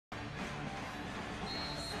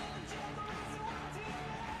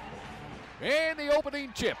And the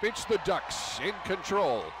opening tip, it's the Ducks in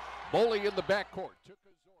control. Boley in the backcourt.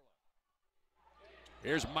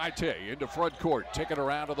 Here's Maite into front court, taking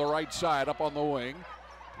around to the right side, up on the wing.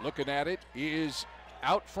 Looking at it is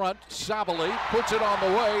out front, Sabali puts it on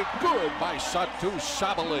the way. Good by Satu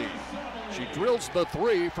Sabali. She drills the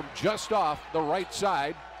three from just off the right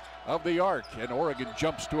side of the arc, and Oregon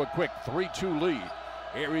jumps to a quick 3-2 lead.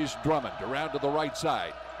 Here is Drummond around to the right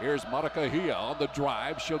side. Here's Monica Hia on the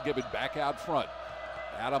drive. She'll give it back out front.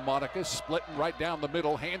 Out Monica, splitting right down the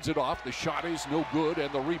middle, hands it off. The shot is no good,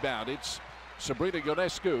 and the rebound, it's Sabrina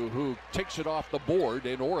Ionescu who takes it off the board,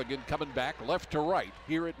 and Oregon coming back left to right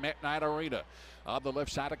here at Matt Arena. On the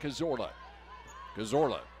left side of Cazorla.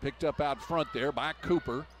 Cazorla picked up out front there by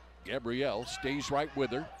Cooper. Gabrielle stays right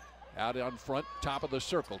with her. Out on front, top of the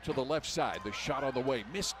circle to the left side. The shot on the way,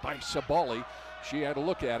 missed by Sabali. She had a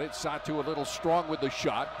look at it. Satu a little strong with the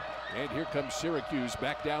shot. And here comes Syracuse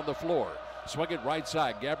back down the floor. Swing it right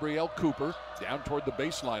side. Gabrielle Cooper down toward the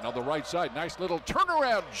baseline on the right side. Nice little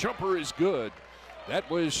turnaround jumper is good. That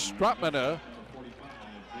was Stratmana.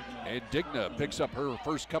 And Digna picks up her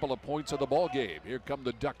first couple of points of the ball game. Here come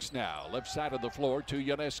the Ducks now. Left side of the floor to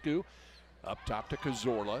Ionescu. Up top to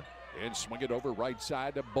Cazorla. And swing it over right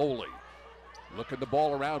side to Boley. Looking the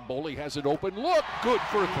ball around. Boley has it open. Look, good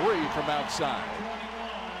for three from outside.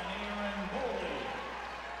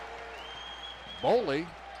 Boley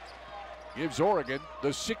gives Oregon the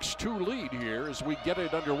 6-2 lead here as we get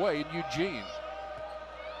it underway in Eugene.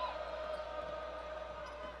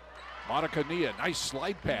 Monica Nia, nice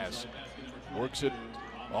slide pass. Works it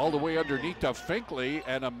all the way underneath to Finkley,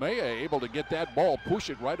 and Amaya able to get that ball, push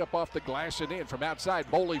it right up off the glass and in from outside.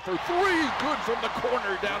 Boley for three, good from the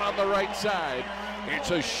corner down on the right side.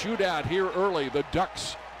 It's a shootout here early. The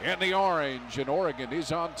Ducks and the Orange, and Oregon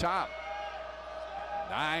is on top.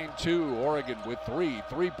 9-2, Oregon with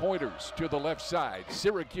three-pointers to the left side.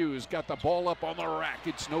 Syracuse got the ball up on the rack.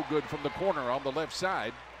 It's no good from the corner on the left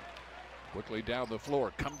side. Quickly down the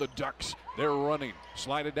floor, come the Ducks. They're running,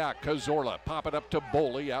 slide it out. Cazorla, pop it up to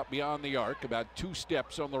Boley out beyond the arc, about 2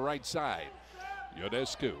 steps on the right side.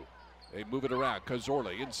 Ionescu, they move it around.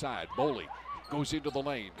 Cazorla inside, Boley goes into the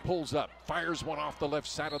lane, pulls up, fires one off the left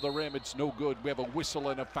side of the rim. It's no good. We have a whistle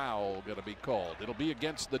and a foul going to be called. It'll be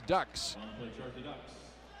against the Ducks.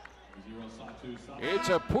 It's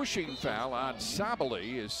a pushing foul on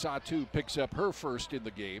Sabali as Satu picks up her first in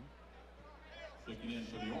the game.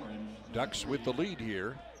 Ducks with the lead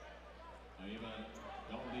here.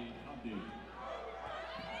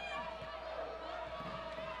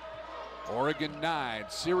 Oregon 9,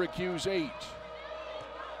 Syracuse 8.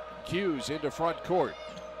 Hughes into front court.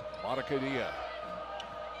 Monica Dia.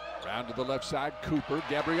 Round to the left side, Cooper.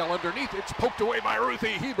 Gabrielle underneath. It's poked away by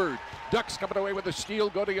Ruthie Hebert. Ducks coming away with the steal.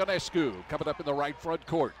 Go to Ionescu. Coming up in the right front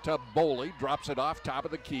court to Boley. Drops it off top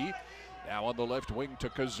of the key. Now on the left wing to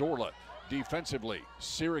Cazorla. Defensively,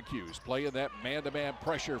 Syracuse playing that man-to-man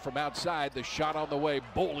pressure from outside. The shot on the way.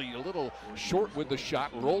 Boley a little short with the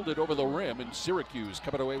shot. Rolled it over the rim, and Syracuse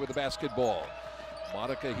coming away with the basketball.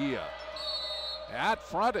 Monica Hia out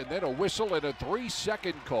front, and then a whistle and a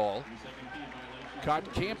 3-second call.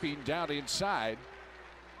 Caught camping down inside.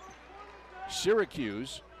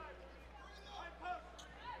 Syracuse.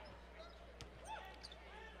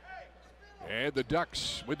 And the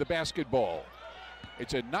Ducks with the basketball.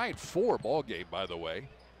 It's a 9-4 ball game, by the way.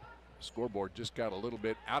 Scoreboard just got a little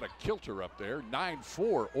bit out of kilter up there.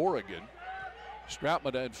 9-4 Oregon.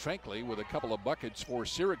 Stratmana and Finkley with a couple of buckets for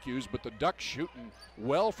Syracuse, but the Ducks shooting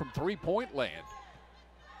well from three-point land.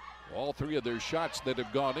 All three of their shots that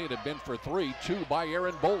have gone in have been for three. 2 by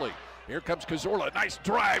Aaron Boley. Here comes Cazorla. Nice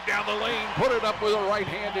drive down the lane. Put it up with a right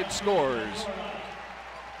hand and scores.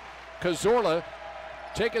 Cazorla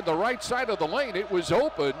taking the right side of the lane. It was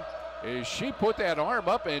open as she put that arm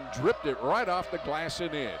up and dripped it right off the glass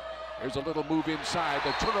and in. There's a little move inside.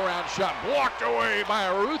 The turnaround shot blocked away by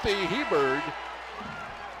Ruthie Hebert.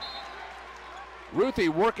 Ruthie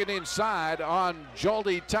working inside on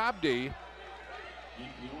Jaldi Tabdi.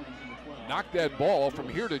 Knocked that ball from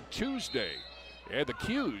here to Tuesday. And the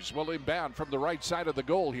Qs will inbound from the right side of the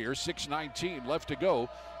goal here. 6:19 left to go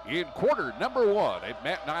in quarter number 1 at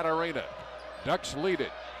Matt Knight Arena. Ducks lead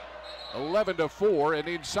it 11-4, and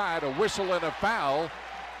inside a whistle and a foul.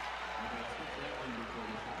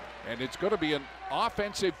 And it's going to be an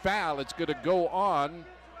offensive foul. It's going to go on,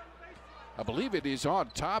 I believe it is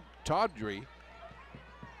on Tawdry.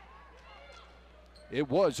 It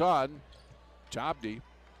was on Tabdi.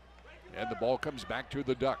 And the ball comes back to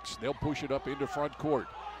the Ducks. They'll push it up into front court.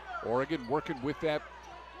 Oregon working with that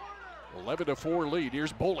 11-4 lead.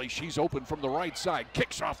 Here's Boley. She's open from the right side.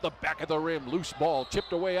 Kicks off the back of the rim. Loose ball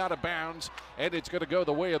tipped away out of bounds. And it's going to go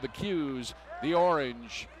the way of the Qs. The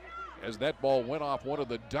Orange, as that ball went off one of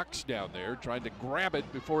the Ducks down there, trying to grab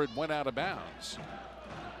it before it went out of bounds.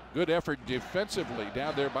 Good effort defensively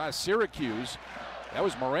down there by Syracuse. That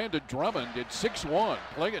was Miranda Drummond at 6'1",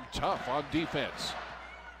 playing tough on defense.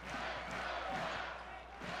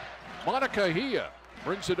 Monica Hia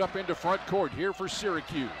brings it up into front court here for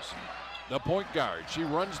Syracuse. The point guard, she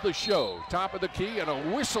runs the show. Top of the key and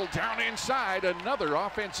a whistle down inside. Another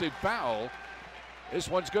offensive foul. This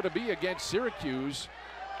one's going to be against Syracuse,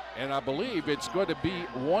 and I believe it's going to be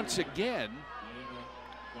once again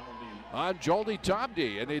on Jaldi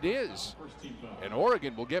Tabdi, and it is. And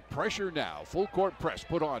Oregon will get pressure now. Full court press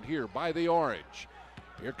put on here by the Orange.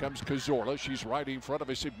 Here comes Cazorla. She's right in front of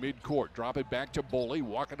us at midcourt. Drop it back to Boley,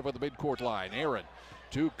 walking over the midcourt line. Aaron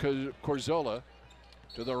to Corzola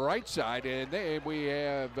to the right side, and then we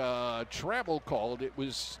have travel called. It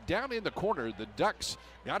was down in the corner. The Ducks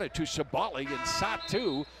got it to Sabali, and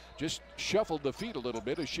Satu just shuffled the feet a little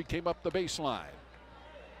bit as she came up the baseline.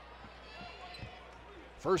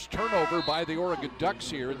 First turnover by the Oregon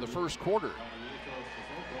Ducks here in the first quarter.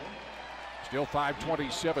 Still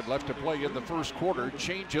 5:27 left to play in the first quarter.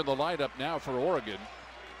 Change in the lineup now for Oregon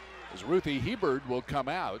as Ruthie Hebard will come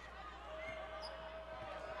out.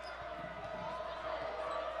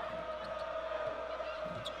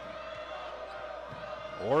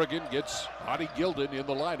 Oregon gets Audie Gilden in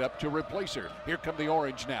the lineup to replace her. Here come the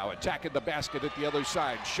Orange now, attacking the basket at the other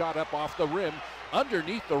side. Shot up off the rim,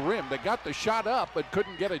 underneath the rim. They got the shot up but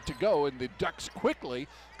couldn't get it to go, and the Ducks quickly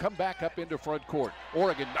come back up into front court.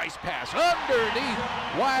 Oregon, nice pass underneath.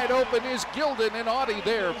 Wide open is Gilden, and Audie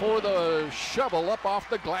there for the shovel up off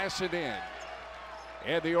the glass and in.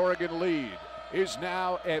 And the Oregon lead is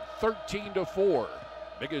now at 13-4.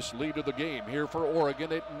 Biggest lead of the game here for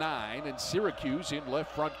Oregon at 9, and Syracuse in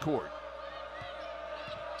left front court.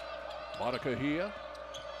 Monica Hia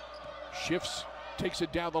shifts, takes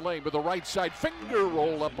it down the lane with the right side. Finger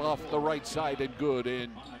roll up off the right side and good.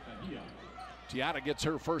 And Tiana gets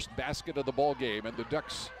her first basket of the ball game, and the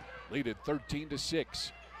Ducks lead at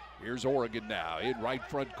 13-6. Here's Oregon now in right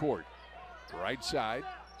front court. Right side.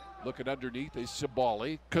 Looking underneath is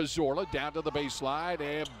Sabali. Cazorla down to the baseline,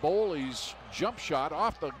 and Boley's jump shot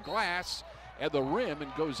off the glass and the rim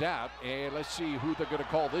and goes out. And let's see who they're going to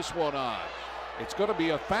call this one on. It's going to be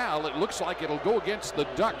a foul. It looks like it'll go against the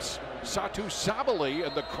Ducks. Satu Sabali,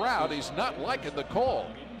 and the crowd is not liking the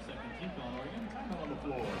call.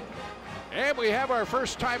 And we have our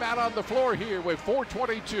first timeout on the floor here with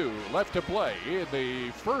 4:22 left to play in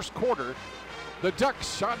the first quarter. The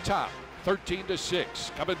Ducks on top.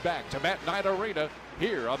 13-6, coming back to Matt Knight Arena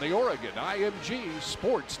here on the Oregon IMG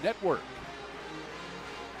Sports Network.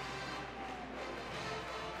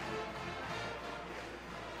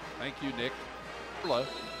 Thank you, Nick.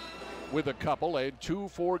 With a couple, and two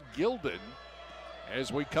for Gilden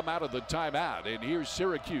as we come out of the timeout. And here's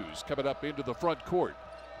Syracuse coming up into the front court.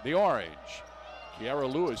 The Orange. Kiara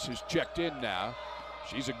Lewis is checked in now.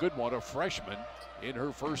 She's a good one, a freshman in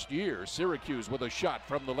her first year. Syracuse with a shot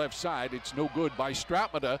from the left side. It's no good by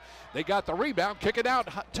Strautmane. They got the rebound, kick it out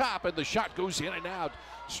top, and the shot goes in and out.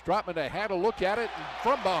 Strautmane had a look at it, and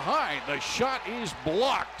from behind, the shot is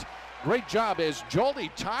blocked. Great job as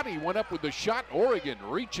Jaldi Tabdi went up with the shot. Oregon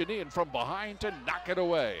reaching in from behind to knock it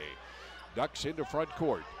away. Ducks into front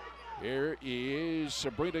court. Here is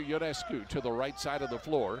Sabrina Ionescu to the right side of the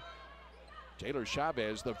floor. Taylor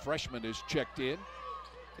Chavez, the freshman, is checked in.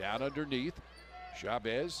 Down underneath.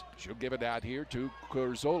 Chavez, she'll give it out here to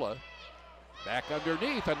Corzola. Back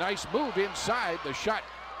underneath, a nice move inside. The shot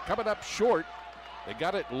coming up short. They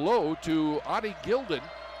got it low to Audie Gilden.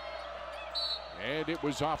 And it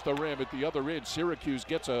was off the rim at the other end. Syracuse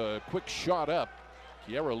gets a quick shot up.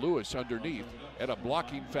 Kiara Lewis underneath, and a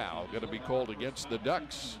blocking foul going to be called against the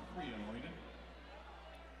Ducks.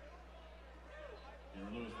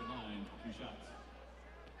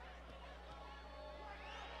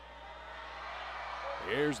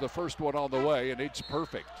 Here's the first one on the way, and it's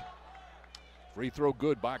perfect. Free throw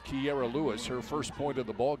good by Kiara Lewis, her first point of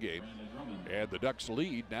the ball game. And the Ducks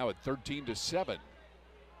lead now at 13-7.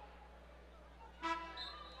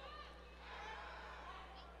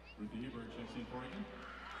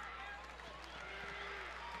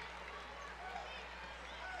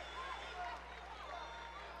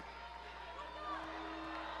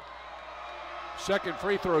 Second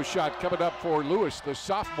free throw shot coming up for Lewis, the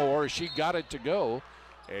sophomore. She got it to go.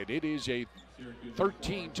 And it is a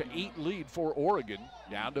 13-8 lead for Oregon.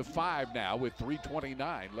 Down to 5 now with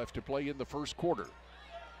 3:29 left to play in the first quarter.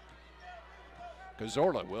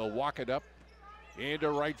 Cazorla will walk it up into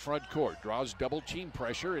right front court. Draws double team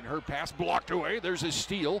pressure, and her pass blocked away. There's a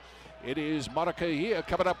steal. It is Monica Hia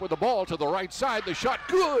coming up with the ball to the right side. The shot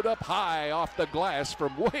good up high off the glass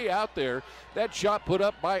from way out there. That shot put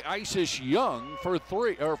up by Isis Young for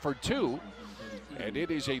two. And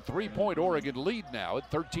it is a 3-point Oregon lead now at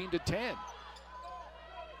 13-10.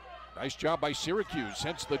 Nice job by Syracuse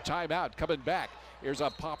since the timeout coming back. Here's a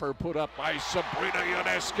popper put up by Sabrina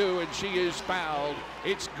Ionescu, and she is fouled.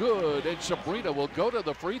 It's good, and Sabrina will go to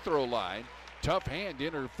the free throw line. Tough hand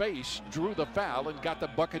in her face, drew the foul, and got the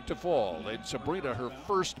bucket to fall. And Sabrina, her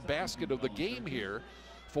first basket of the game here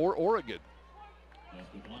for Oregon.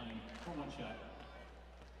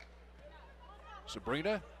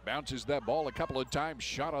 Sabrina bounces that ball a couple of times,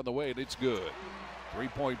 shot on the way, and it's good.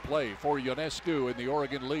 3-point play for Ionescu, and the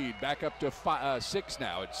Oregon lead back up to 6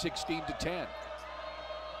 now at 16-10.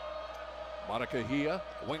 Monica Hia,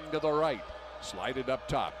 wing to the right. Slide it up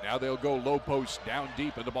top. Now they'll go low post down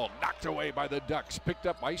deep, and the ball knocked away by the Ducks. Picked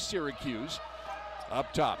up by Syracuse.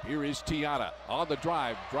 Up top, here is Tiana on the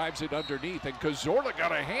drive. Drives it underneath, and Cazorla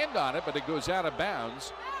got a hand on it, but it goes out of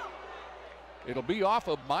bounds. It'll be off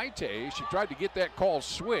of Maite. She tried to get that call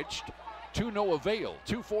switched. To no avail.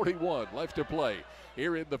 2:41 left to play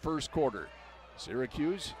here in the first quarter.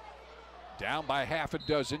 Syracuse down by half a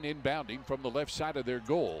dozen, inbounding from the left side of their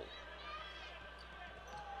goal.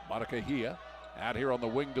 Monica Hia out here on the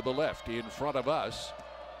wing to the left in front of us.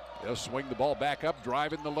 They'll swing the ball back up,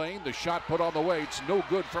 drive in the lane. The shot put on the way. It's no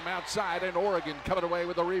good from outside, and Oregon coming away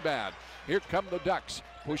with a rebound. Here come the Ducks.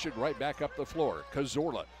 Push it right back up the floor.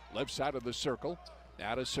 Cazorla, left side of the circle.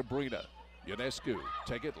 Now to Sabrina. Ionescu,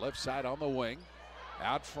 take it left side on the wing.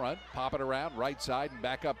 Out front, pop it around right side and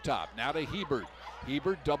back up top. Now to Hebert.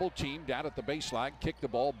 Hebert double team down at the baseline. Kick the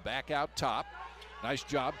ball back out top. Nice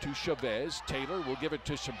job to Chavez. Taylor will give it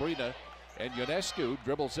to Sabrina. And Ionescu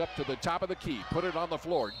dribbles up to the top of the key. Put it on the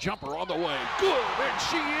floor. Jumper on the way. Good, and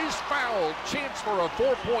she is fouled. Chance for a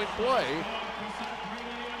 4-point play.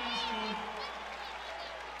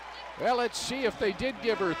 Well, let's see if they did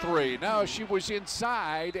give her 3. Now she was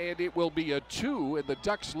inside, and it will be a 2, and the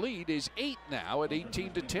Ducks' lead is 8 now at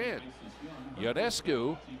 18-10.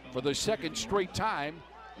 Ionescu, for the second straight time,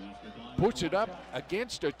 puts it up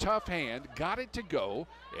against a tough hand, got it to go,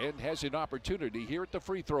 and has an opportunity here at the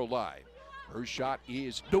free throw line. Her shot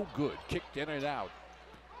is no good, kicked in and out.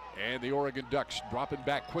 And the Oregon Ducks dropping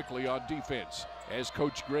back quickly on defense. As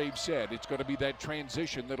Coach Graves said, it's going to be that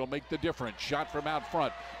transition that'll make the difference. Shot from out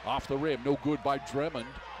front, off the rim, no good by Drummond.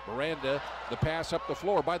 Miranda, the pass up the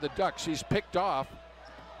floor by the Ducks. She's picked off.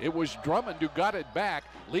 It was Drummond who got it back.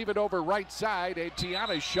 Leave it over right side, and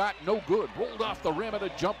Tiana's shot no good. Rolled off the rim and a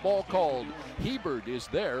jump ball called. Hebert is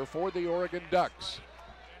there for the Oregon Ducks.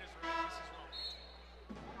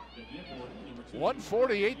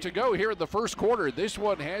 1:48 to go here in the first quarter. This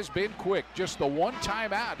one has been quick. Just the one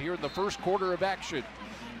timeout here in the first quarter of action.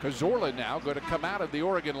 Cazorla now going to come out of the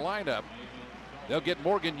Oregon lineup. They'll get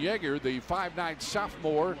Morgan Yeager, the 5'9"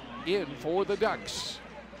 sophomore, in for the Ducks.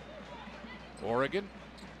 Oregon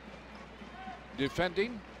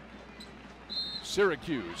defending.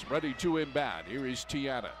 Syracuse ready to inbound. Here is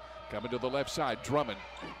Tiana coming to the left side. Drummond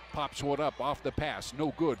pops one up off the pass.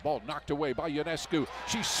 No good. Ball knocked away by Ionescu.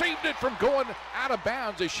 She saved it from going out of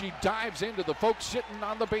bounds as she dives into the folks sitting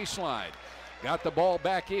on the baseline. Got the ball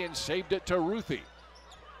back in. Saved it to Ruthie.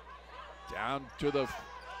 Down to the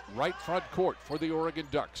right front court for the Oregon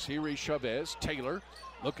Ducks. Here is Chavez. Taylor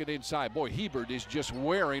looking inside. Boy, Hebert is just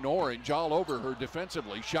wearing orange all over her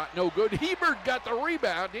defensively. Shot no good. Hebert got the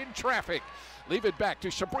rebound in traffic. Leave it back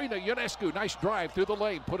to Sabrina Ionescu. Nice drive through the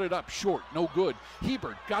lane. Put it up short. No good.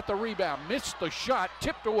 Hebert got the rebound. Missed the shot.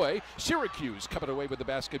 Tipped away. Syracuse coming away with the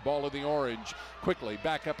basketball in the orange. Quickly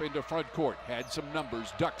back up into front court. Had some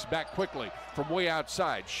numbers. Ducks back quickly from way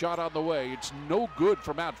outside. Shot on the way. It's no good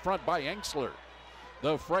from out front by Enxler,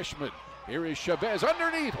 the freshman. Here is Chavez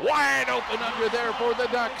underneath. Wide open under there for the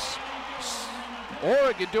Ducks.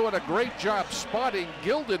 Oregon doing a great job spotting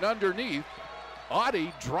Gilden underneath.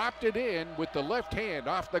 Audie dropped it in with the left hand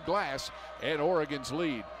off the glass, and Oregon's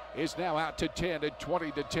lead is now out to 10 at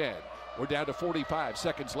 20-10. We're down to 45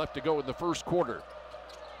 seconds left to go in the first quarter.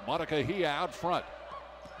 Monica Hia out front.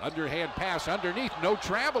 Underhand pass underneath, no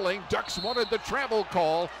traveling. Ducks wanted the travel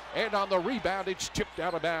call, and on the rebound, it's tipped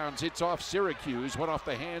out of bounds. It's off Syracuse, went off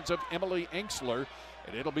the hands of Emily Enxler,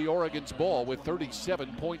 and it'll be Oregon's ball with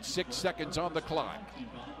 37.6 seconds on the clock.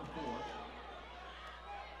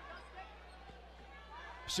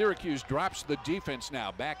 Syracuse drops the defense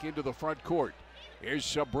now back into the front court. Here's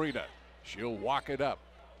Sabrina. She'll walk it up.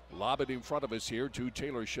 Lob it in front of us here to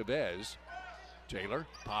Taylor Chavez. Taylor,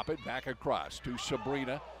 pop it back across to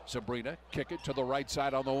Sabrina. Sabrina, kick it to the right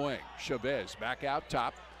side on the wing. Chavez back out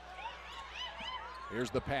top. Here's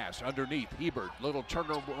the pass underneath. Hebert, little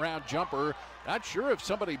turnaround jumper. Not sure if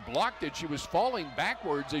somebody blocked it. She was falling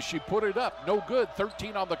backwards as she put it up. No good.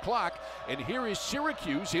 13 on the clock. And here is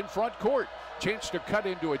Syracuse in front court. Chance to cut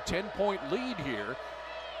into a 10-point lead here.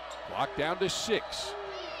 Clock down to 6.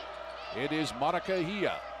 It is Monica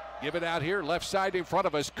Hia. Give it out here, left side in front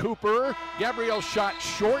of us. Cooper. Gabrielle shot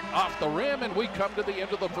short off the rim, and we come to the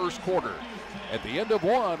end of the first quarter. At the end of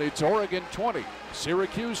one, it's Oregon 20,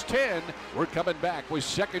 Syracuse 10. We're coming back with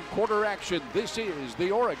second quarter action. This is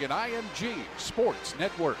the Oregon IMG Sports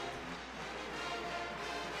Network.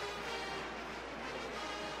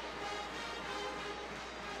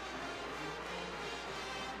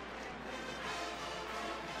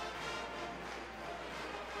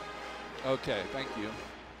 Okay, thank you.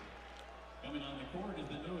 Coming on the court is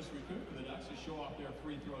the newest recruit for the Ducks to show off their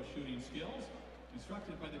free throw shooting skills.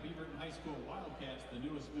 Instructed by the Beaverton High School Wildcats, the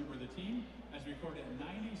newest member of the team has recorded a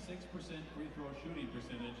 96% free throw shooting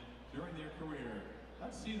percentage during their career.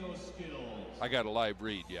 Let's see those skills. I got a live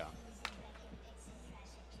read, yeah.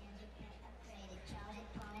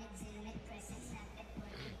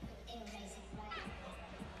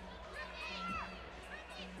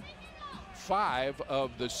 Five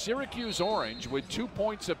of the Syracuse Orange with 2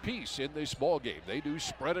 points apiece in this ball game. They do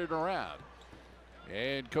spread it around.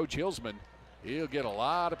 And Coach Hilsman, he'll get a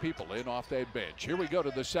lot of people in off that bench. Here we go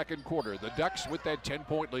to the second quarter. The Ducks with that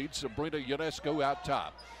 10-point lead. Sabrina Ionescu out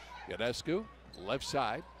top. Ionescu, left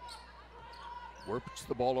side. Works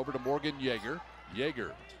the ball over to Morgan Yeager.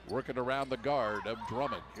 Yeager working around the guard of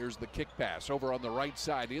Drummond. Here's the kick pass over on the right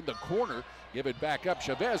side in the corner. Give it back up.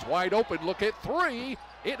 Chavez wide open. Look at three.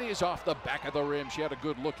 It is off the back of the rim. She had a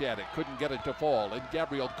good look at it. Couldn't get it to fall. And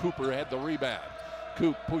Gabrielle Cooper had the rebound.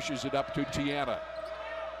 Coop pushes it up to Tiana.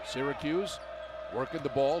 Syracuse working the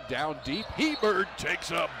ball down deep. Hebert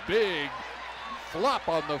takes a big flop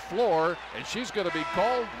on the floor, and she's going to be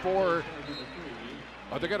called for,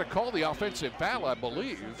 they're going to call the offensive foul, I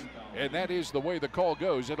believe, and that is the way the call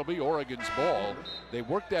goes. It'll be Oregon's ball. They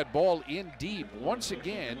worked that ball in deep. Once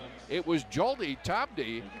again, it was Jaldi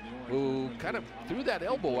Tabdi who kind of threw that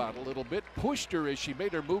elbow out a little bit, pushed her as she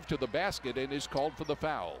made her move to the basket, and is called for the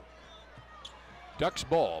foul. Ducks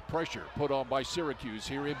ball, pressure put on by Syracuse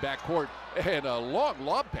here in backcourt, and a long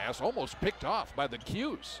lob pass almost picked off by the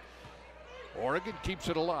Qs. Oregon keeps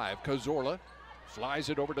it alive. Cazorla flies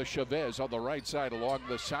it over to Chavez on the right side along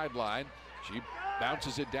the sideline. She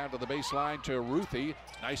bounces it down to the baseline to Ruthie.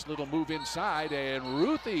 Nice little move inside, and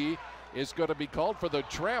Ruthie is going to be called for the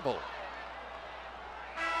travel.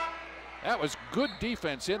 That was good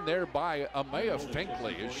defense in there by Amaya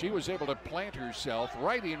Finkley as she was able to plant herself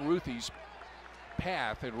right in Ruthie's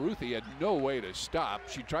path, and Ruthie had no way to stop.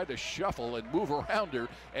 She tried to shuffle and move around her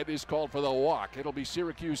and is called for the walk. It'll be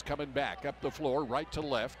Syracuse coming back up the floor right to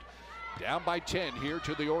left. Down by 10 here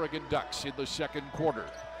to the Oregon Ducks in the second quarter.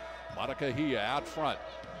 Monica Hia out front,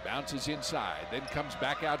 bounces inside, then comes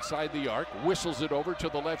back outside the arc, whistles it over to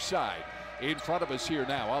the left side. In front of us here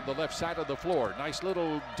now on the left side of the floor. Nice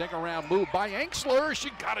little dig around move by Anxler. She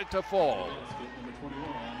got it to fall.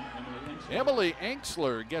 Emily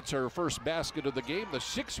Anxler gets her first basket of the game. The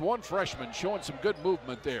 6'1" freshman showing some good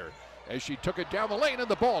movement there as she took it down the lane, and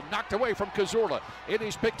the ball knocked away from Cazorla. It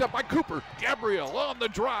is picked up by Cooper. Gabrielle on the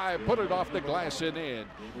drive, put it off the glass and in.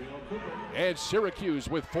 And Syracuse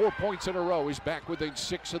with 4 points in a row is back within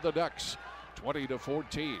 6 of the Ducks,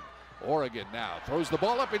 20-14. Oregon now throws the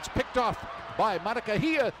ball up. It's picked off by Monica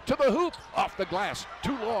Hia to the hoop. Off the glass.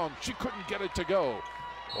 Too long. She couldn't get it to go.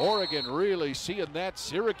 Oregon really seeing that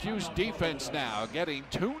Syracuse defense now getting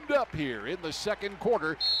tuned up here in the second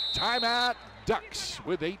quarter. Timeout, Ducks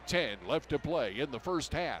with 8:10 left to play in the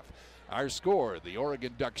first half. Our score, the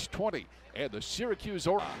Oregon Ducks 20 and the Syracuse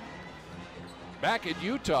Oregon. Back in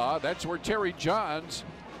Utah, that's where Terry Johns,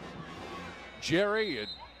 Jerry, and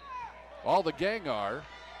all the gang are.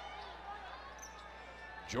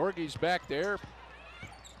 Jorgie's back there.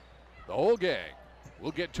 The whole gang.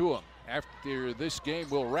 We'll get to them. After this game,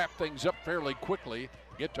 we'll wrap things up fairly quickly,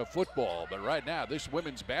 get to football. But right now, this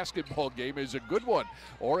women's basketball game is a good one.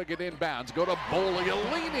 Oregon inbounds, go to Boley,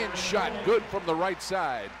 a lean-in shot, good from the right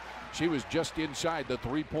side. She was just inside the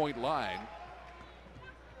three-point line.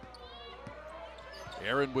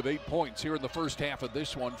 Aaron with 8 points here in the first half of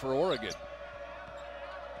this one for Oregon.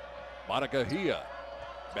 Monica Hia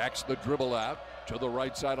backs the dribble out to the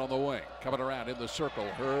right side on the wing. Coming around in the circle.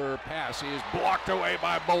 Her pass is blocked away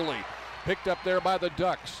by Boley. Picked up there by the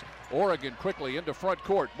Ducks. Oregon quickly into front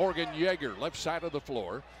court. Morgan Yeager, left side of the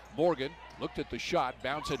floor. Morgan Looked at the shot,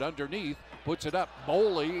 bounce it underneath, puts it up,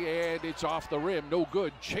 Boley, and it's off the rim, no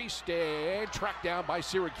good. Chased and tracked down by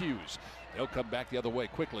Syracuse. They'll come back the other way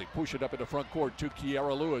quickly, push it up into front court to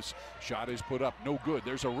Kiara Lewis. Shot is put up, no good.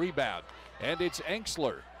 There's a rebound, and it's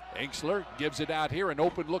Enxler. Enxler gives it out here, an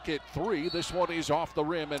open look at three. This one is off the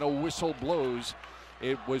rim, and a whistle blows.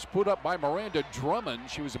 It was put up by Miranda Drummond.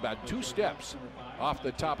 She was about 2 steps off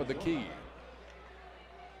the top of the key.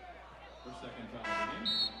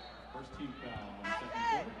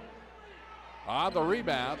 On the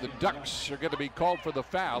rebound, the Ducks are going to be called for the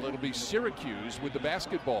foul. It'll be Syracuse with the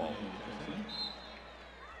basketball.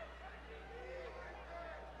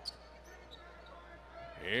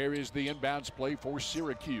 Here is the inbounds play for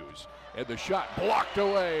Syracuse. And the shot blocked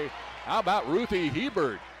away. How about Ruthie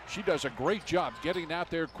Hebert? She does a great job getting out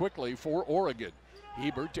there quickly for Oregon.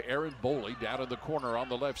 Hebert to Aaron Boley down in the corner on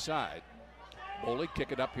the left side. Boley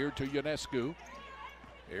kick it up here to Ionescu.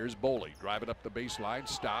 Here's Boley driving up the baseline,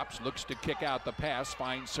 stops, looks to kick out the pass,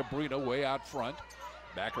 finds Sabrina way out front.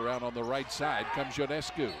 Back around on the right side comes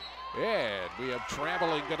Ionescu. And we have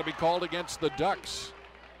traveling going to be called against the Ducks.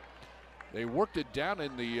 They worked it down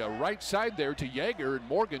in the right side there to Yeager, and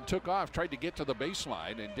Morgan took off, tried to get to the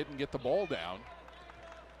baseline and didn't get the ball down.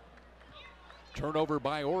 Turnover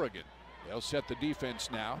by Oregon. They'll set the defense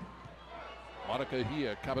now. Monica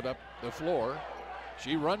Hia coming up the floor.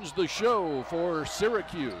 She runs the show for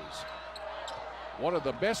Syracuse. One of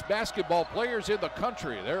the best basketball players in the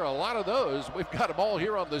country. There are a lot of those. We've got them all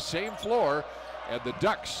here on the same floor. And the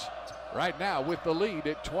Ducks right now with the lead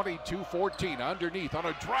at 22-14. Underneath on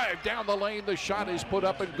a drive down the lane. The shot is put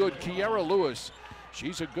up and good. Kiara Lewis.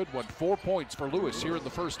 She's a good one. 4 points for Lewis here in the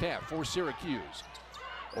first half for Syracuse.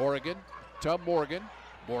 Oregon to Morgan.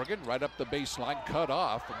 Morgan right up the baseline, cut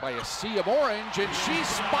off by a sea of orange, and she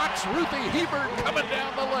spots Ruthie Hebert coming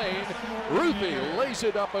down the lane. Ruthie lays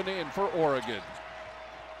it up and in for Oregon.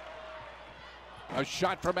 A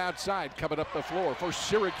shot from outside coming up the floor for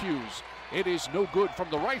Syracuse. It is no good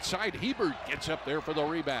from the right side. Hebert gets up there for the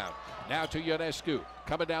rebound. Now to Ionescu,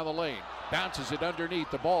 coming down the lane, bounces it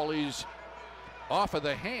underneath. The ball is off of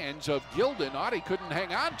the hands of Gilden. Audie couldn't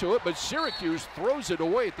hang on to it, but Syracuse throws it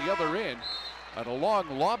away at the other end. And a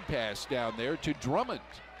long lob pass down there to Drummond.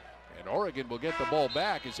 And Oregon will get the ball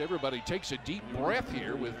back as everybody takes a deep breath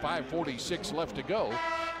here with 5:46 left to go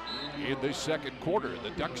in this second quarter.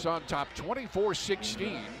 The Ducks on top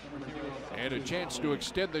 24-16 and a chance to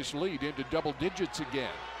extend this lead into double digits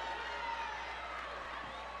again.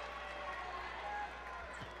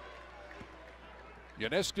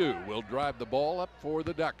 Ionescu will drive the ball up for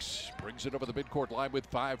the Ducks. Brings it over the midcourt line with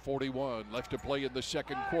 5:41 left to play in the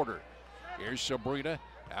second quarter. Here's Sabrina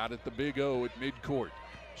out at the Big O at midcourt.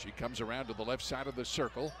 She comes around to the left side of the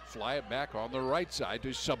circle. Fly it back on the right side to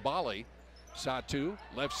Sabali. Satu,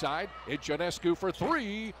 left side. It's Ionescu for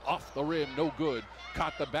three. Off the rim, no good.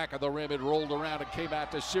 Caught the back of the rim and rolled around and came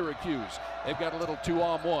out to Syracuse. They've got a little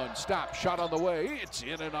 2-on-1. Stop, shot on the way. It's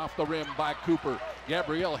in and off the rim by Cooper.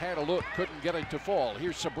 Gabrielle had a look, couldn't get it to fall.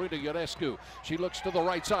 Here's Sabrina Ionescu. She looks to the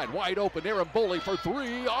right side, wide open. Aaron Boley for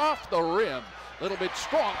three. Off the rim. Little bit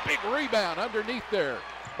strong, big rebound underneath there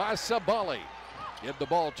by Sabali. Give the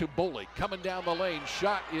ball to Boley, coming down the lane.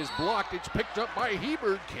 Shot is blocked, it's picked up by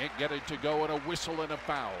Hebert. Can't get it to go, and a whistle and a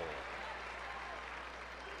foul.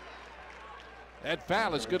 That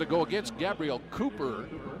foul is going to go against Gabrielle Cooper.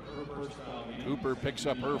 Cooper picks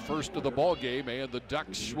up her first of the ball game, and the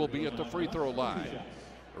Ducks will be at the free throw line.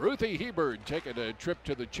 Ruthie Hebert taking a trip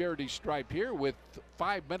to the charity stripe here with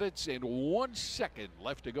 5 minutes and 1 second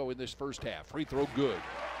left to go in this first half. Free throw good.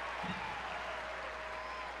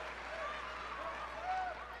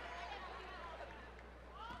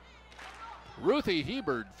 Ruthie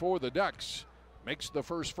Hebert for the Ducks makes the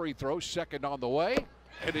first free throw, second on the way,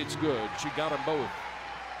 and it's good. She got them both.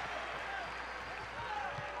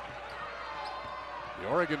 The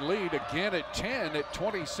Oregon lead again at 10 at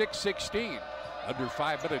 26-16. Under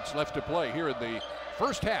 5 minutes left to play here in the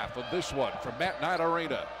first half of this one from Matt Knight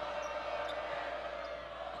Arena.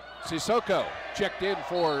 Sissoko checked in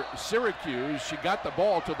for Syracuse. She got the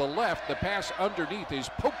ball to the left. The pass underneath is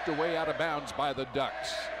poked away out of bounds by the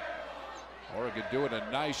Ducks. Oregon doing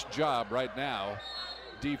a nice job right now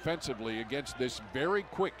defensively against this very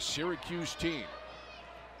quick Syracuse team.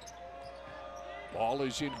 Ball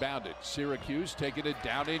is inbounded. Syracuse taking it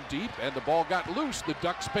down in deep, and the ball got loose. The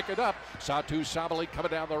Ducks pick it up. Satu Sabali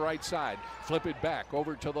coming down the right side. Flip it back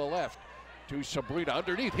over to the left to Sabrina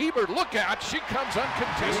underneath. Hebert, look out. She comes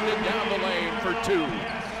uncontested down the lane for two.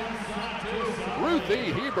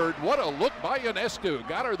 Ruthie Hebert, what a look by Ionescu.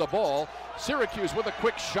 Got her the ball. Syracuse with a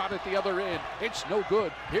quick shot at the other end. It's no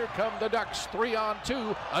good. Here come the Ducks,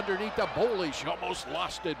 3-on-2. Underneath the Boley. She almost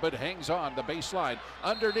lost it, but hangs on the baseline.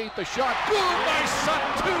 Underneath the shot. Good by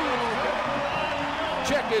Satu.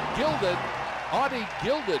 Check it, Gilden. Audie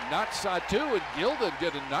Gilden, not Satu, and Gilden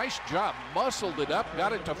did a nice job. Muscled it up,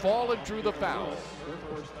 got it to fall, and drew the foul.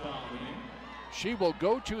 She will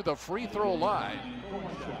go to the free throw line.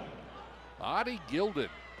 Audie Gilden.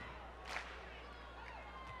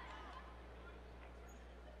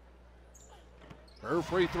 Her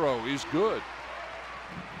free throw is good.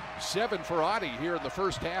 7 for Audie here in the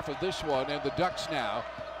first half of this one, and the Ducks now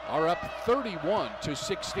are up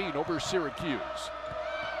 31-16 over Syracuse.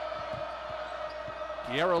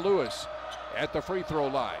 Kiara Lewis at the free throw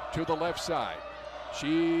line to the left side.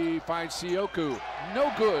 She finds Sioku.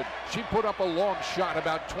 No good. She put up a long shot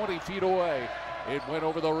about 20 feet away. It went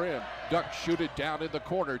over the rim. Ducks shoot it down in the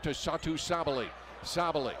corner to Satu Sabali.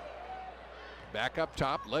 Sabali back up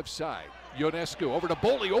top, left side. Ionescu over to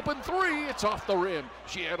Boley, open three. It's off the rim.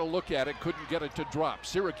 She had a look at it, couldn't get it to drop.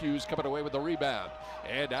 Syracuse coming away with the rebound.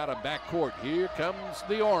 And out of backcourt, here comes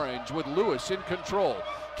the Orange with Lewis in control.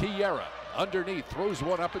 Kiera underneath, throws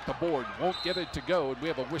one up at the board, won't get it to go, and we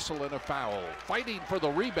have a whistle and a foul. Fighting for the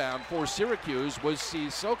rebound for Syracuse was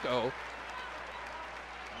Sissoko.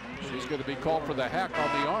 She's going to be called for the hack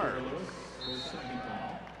on the arm.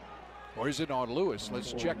 Or is it on Lewis?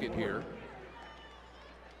 Let's check it here.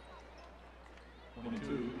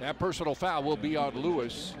 That personal foul will be on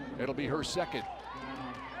Lewis. It'll be her second.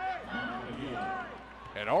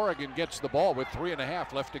 And Oregon gets the ball with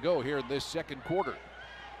 3.5 left to go here in this second quarter.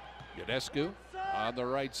 Ionescu on the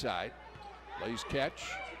right side. Plays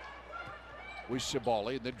catch with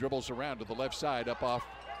Sabali, and then dribbles around to the left side up off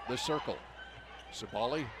the circle.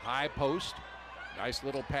 Sabali, high post. Nice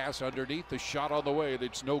little pass underneath. The shot on the way,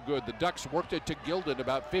 that's no good. The Ducks worked it to Gilden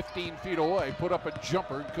about 15 feet away. Put up a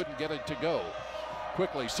jumper and couldn't get it to go.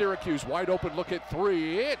 Quickly, Syracuse wide open look at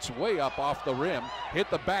three. It's way up off the rim. Hit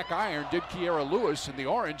the back iron, did Kiera Lewis, and the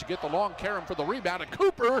Orange get the long carom for the rebound. And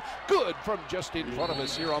Cooper, good from just in front of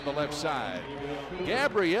us here on the left side.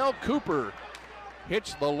 Gabrielle Cooper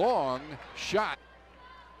hits the long shot.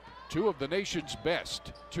 Two of the nation's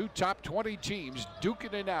best, two top 20 teams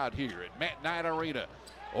duking it out here at Matt Knight Arena.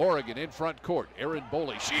 Oregon in front court, Erin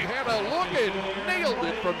Boley. She had a look and nailed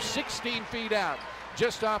it from 16 feet out.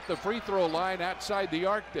 Just off the free throw line outside the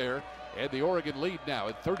arc there. And the Oregon lead now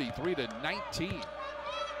at 33-19.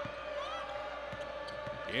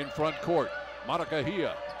 In front court, Monica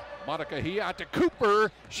Hia. Monica Hia out to Cooper.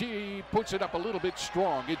 She puts it up a little bit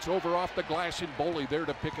strong. It's over off the glass, and Boley there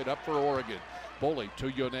to pick it up for Oregon. Boley to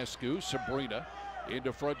Ionescu. Sabrina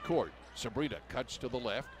into front court. Sabrina cuts to the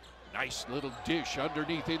left. Nice little dish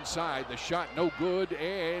underneath inside. The shot no good,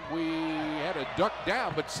 and we had a duck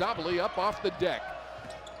down, but Sabali up off the deck.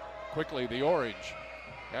 Quickly, the Orange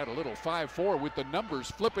had a little 5-4 with the numbers.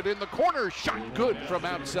 Flip it in the corner. Shot good from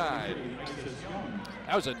outside.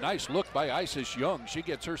 That was a nice look by Isis Young. She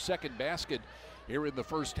gets her second basket here in the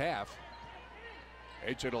first half.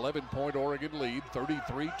 It's an 11-point Oregon lead,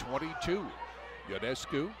 33-22.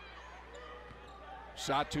 Ionescu.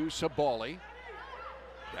 Satu Sabali.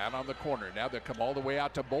 Down on the corner. Now they come all the way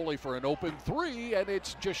out to Boley for an open three, and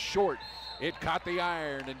it's just short. It caught the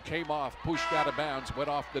iron and came off, pushed out of bounds, went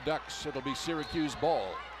off the Ducks. It'll be Syracuse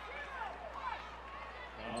ball.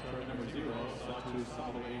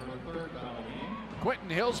 Quentin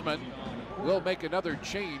Hillsman will make another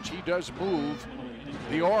change. He does move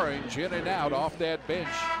the Orange in and out off that bench.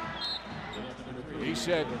 He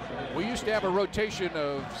said, we used to have a rotation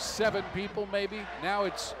of 7 people maybe. Now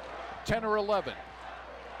it's 10 or 11.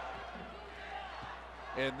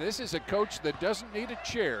 And this is a coach that doesn't need a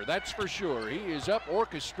chair, that's for sure. He is up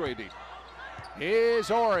orchestrating.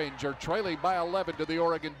 His Orange are trailing by 11 to the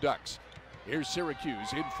Oregon Ducks. Here's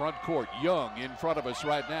Syracuse in front court. Young in front of us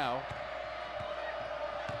right now.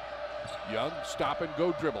 Young, stop and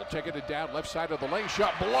go dribble. Taking it down left side of the lane.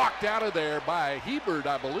 Shot blocked out of there by Hebert,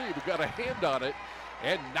 I believe, who got a hand on it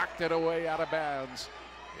and knocked it away out of bounds.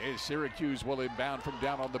 As Syracuse will inbound from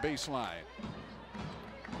down on the baseline.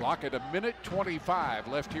 Clock at 1:25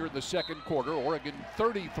 left here in the second quarter. Oregon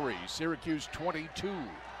 33, Syracuse 22.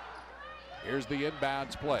 Here's the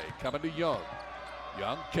inbounds play coming to Young.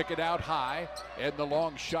 Young kick it out high, and the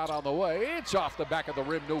long shot on the way. It's off the back of the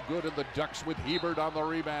rim, no good, and the Ducks with Hebert on the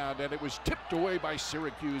rebound, and it was tipped away by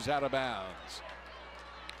Syracuse out of bounds.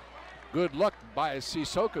 Good luck by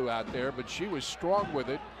Sissoko out there, but she was strong with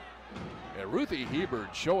it. And Ruthie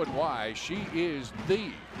Hebert showing why she is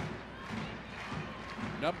the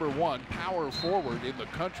 #1 power forward in the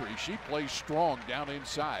country. She plays strong down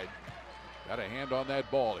inside. Got a hand on that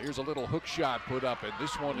ball. Here's a little hook shot put up, and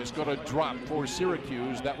this one is going to drop for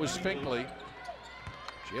Syracuse. That was Finkley.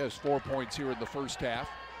 She has 4 points here in the first half.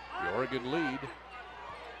 The Oregon lead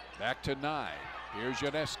back to 9. Here's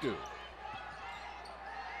Ionescu.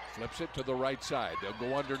 Flips it to the right side. They'll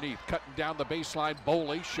go underneath, cutting down the baseline.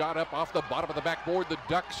 Boley shot up off the bottom of the backboard. The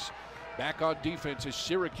Ducks back on defense as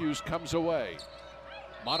Syracuse comes away.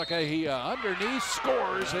 Monica Hia underneath,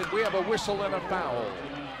 scores, and we have a whistle and a foul.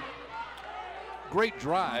 Great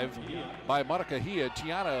drive by Monica Hia.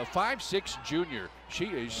 Tiana, a 5'6" junior. She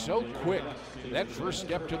is so quick. That first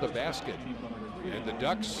step to the basket. And the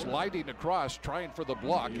Ducks sliding across, trying for the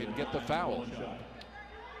block and get the foul.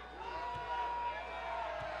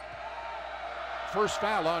 First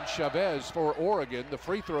foul on Chavez for Oregon. The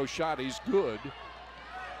free throw shot is good.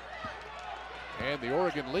 And the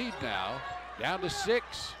Oregon lead now down to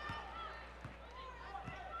 6.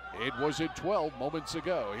 It was at 12 moments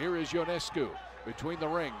ago. Here is Ionescu between the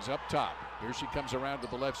rings up top. Here she comes around to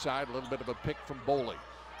the left side. A little bit of a pick from Boley.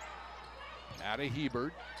 Out to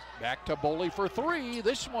Hebert. Back to Boley for 3.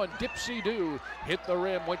 This one, dipsy-do. Hit the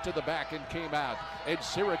rim, went to the back, and came out. And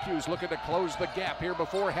Syracuse looking to close the gap here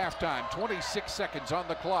before halftime. 26 seconds on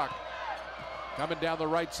the clock. Coming down the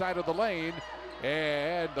right side of the lane.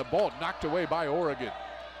 And the ball knocked away by Oregon.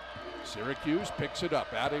 Syracuse picks it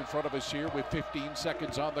up out in front of us here with 15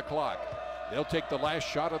 seconds on the clock. They'll take the last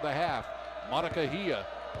shot of the half. Monica Hia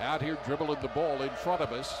out here dribbling the ball in front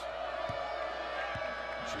of us.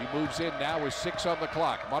 She moves in now with 6 on the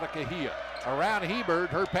clock. Monica Hia around Hebert.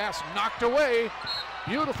 Her pass knocked away.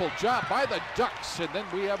 Beautiful job by the Ducks, and then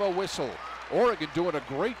we have a whistle. Oregon doing a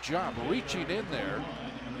great job reaching in there.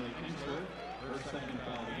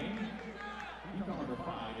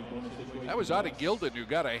 That was Adi Gilden who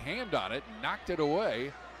got a hand on it, knocked it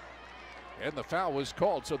away, and the foul was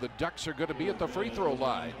called, so the Ducks are going to be at the free throw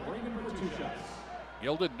line.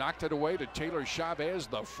 Gilden knocked it away to Taylor Chavez,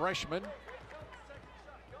 the freshman.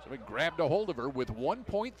 Somebody grabbed a hold of her with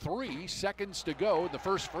 1.3 seconds to go in the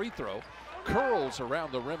first free throw. Curls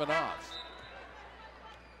around the rim and off.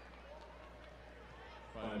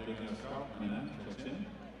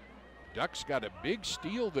 Ducks got a big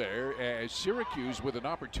steal there as Syracuse with an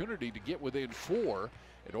opportunity to get within 4.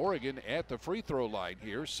 And Oregon at the free throw line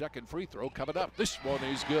here. Second free throw coming up. This one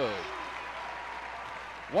is good.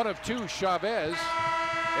 1 of 2, Chavez.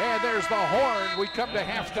 And there's the horn. We come to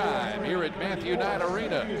halftime here at Matthew Knight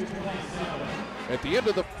Arena. At the end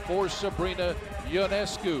of the for Sabrina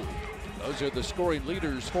Ionescu. Those are the scoring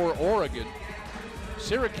leaders for Oregon.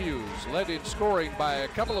 Syracuse led in scoring by a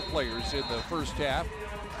couple of players in the first half.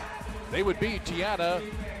 They would be Tiana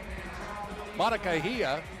Monica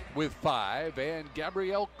Hia with 5 and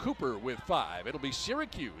Gabrielle Cooper with 5. It'll be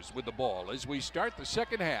Syracuse with the ball as we start the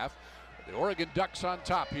second half. The Oregon Ducks on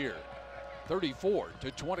top here,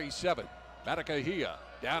 34-27. Monica Hia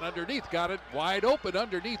down underneath, got it wide open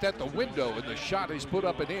underneath at the window, and the shot is put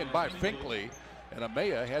up and in by Finkley. And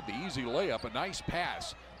Amaya had the easy layup, a nice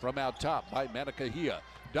pass from out top by Monica Hia.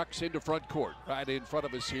 Ducks into front court, right in front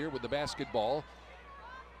of us here with the basketball.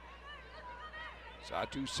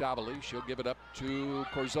 Satu Sabali, she'll give it up to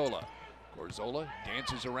Corzola. Corzola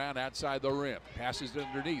dances around outside the rim, passes it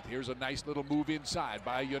underneath. Here's a nice little move inside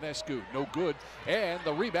by Ionescu, no good. And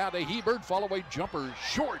the rebound to Hebert, fall-away jumper,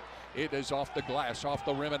 short. It is off the glass, off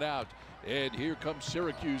the rim and out. And here comes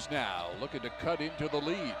Syracuse now, looking to cut into the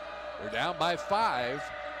lead. They're down by 5.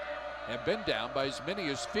 Have been down by as many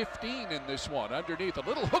as 15 in this one. Underneath, a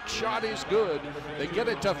little hook shot is good. They get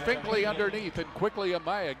it to Finkley underneath, and quickly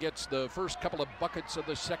Amaya gets the first couple of buckets of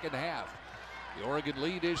the second half. The Oregon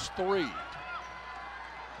lead is 3.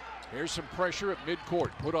 Here's some pressure at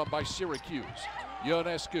midcourt put on by Syracuse.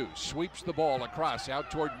 Ionescu sweeps the ball across out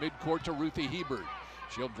toward midcourt to Ruthie Hebert.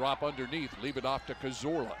 She'll drop underneath, leave it off to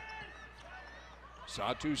Cazorla.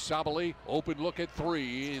 Satu Sabali, open look at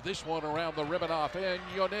 3. This one around the rim and off, and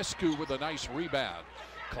Ionescu with a nice rebound.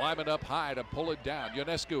 Climbing up high to pull it down.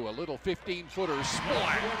 Ionescu, a little 15-footer,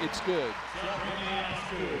 splat, it's good.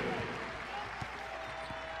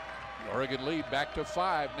 The Oregon lead back to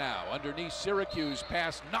 5 now. Underneath Syracuse,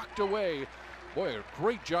 pass knocked away. Boy, a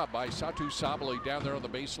great job by Satu Sabali down there on the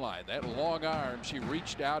baseline. That long arm, she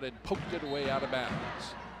reached out and poked it away out of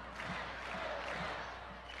bounds.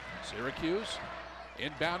 Syracuse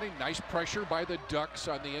inbounding, nice pressure by the Ducks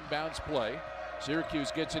on the inbounds play. Syracuse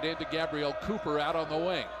gets it into Gabrielle Cooper out on the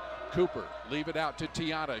wing. Cooper, leave it out to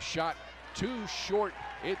Tiana. Shot too short.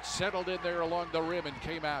 It settled in there along the rim and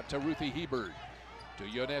came out to Ruthie Hebert. To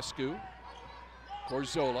Ionescu.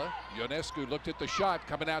 Corzola. Ionescu looked at the shot,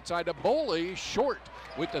 coming outside to Boley, short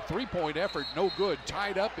with the three-point effort, no good.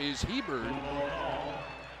 Tied up is Hebert.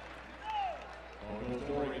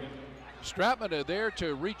 Stratman there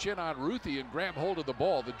to reach in on Ruthie and grab hold of the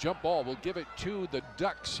ball. The jump ball will give it to the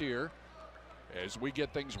Ducks here as we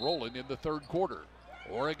get things rolling in the third quarter.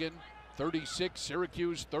 Oregon 36,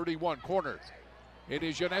 Syracuse 31. Corner. It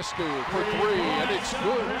is Ionescu for three, and it's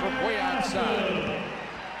good from way outside.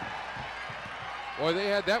 Boy, they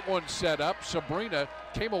had that one set up. Sabrina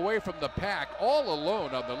came away from the pack all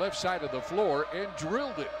alone on the left side of the floor and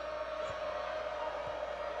drilled it.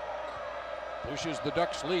 Pushes the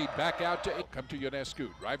Ducks lead back out to 8. Come to Ionescu,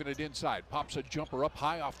 driving it inside. Pops a jumper up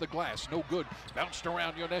high off the glass. No good. Bounced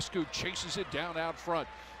around. Ionescu chases it down out front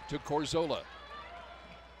to Corzola.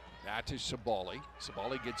 Now to Sabali.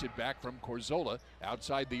 Sabali gets it back from Corzola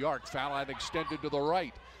outside the arc. Foul line extended to the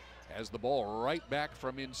right. Has the ball right back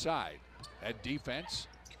from inside. That defense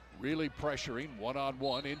really pressuring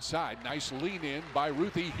one-on-one inside. Nice lean in by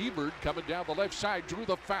Ruthie Hebert coming down the left side. Drew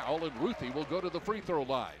the foul, and Ruthie will go to the free throw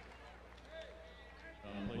line.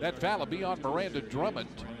 That foul will be on Miranda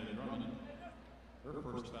Drummond.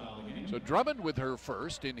 So Drummond with her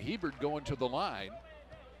first, and Hebert going to the line.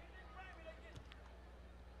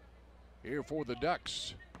 Here for the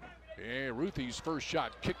Ducks. And Ruthie's first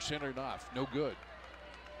shot kicks in and off. No good.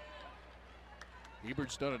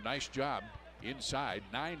 Hebert's done a nice job inside.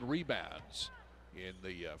 9 rebounds in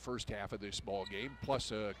the first half of this ball game,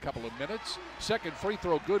 plus a couple of minutes. Second free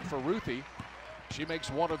throw good for Ruthie. She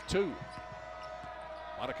makes 1 of 2.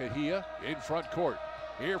 Monica Hia in front court.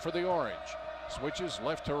 Here for the Orange. Switches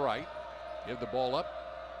left to right. Give the ball up.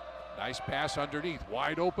 Nice pass underneath.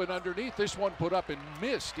 Wide open underneath. This one put up and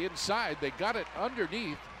missed inside. They got it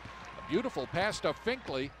underneath. A beautiful pass to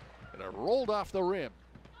Finkley, and it rolled off the rim.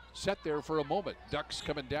 Set there for a moment. Ducks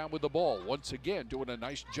coming down with the ball. Once again doing a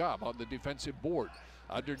nice job on the defensive board.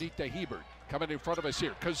 Underneath to Hebert. Coming in front of us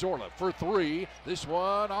here. Cazorla for 3. This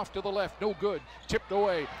one off to the left. No good. Tipped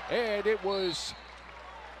away. And it was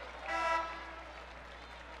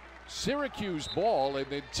Syracuse ball, and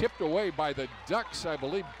then tipped away by the Ducks. I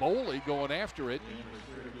believe Boley going after it.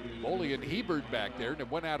 Boley and Hebert back there, and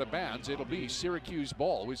it went out of bounds. It'll be Syracuse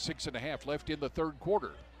ball with 6.5 left in the third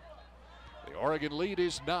quarter. The Oregon lead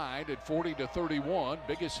is 9 at 40-31.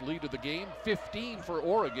 Biggest lead of the game, 15 for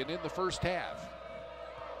Oregon in the first half.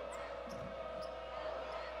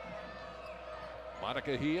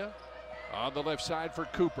 Monica Hia on the left side for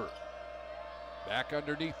Cooper. Back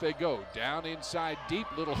underneath they go. Down inside deep.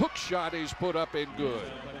 Little hook shot is put up and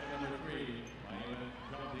good.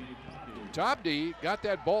 Tabdi got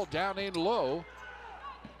that ball down in low.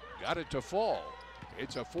 Got it to fall.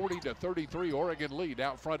 It's a 40-33 Oregon lead.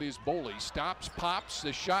 Out front is Boley. Stops, pops.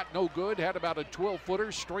 The shot no good. Had about a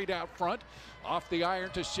 12-footer straight out front. Off the iron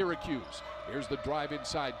to Syracuse. Here's the drive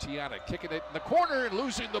inside. Tiana kicking it in the corner and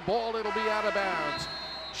losing the ball. It'll be out of bounds.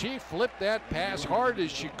 She flipped that pass hard as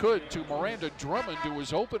she could to Miranda Drummond, who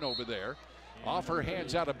was open over there. Off her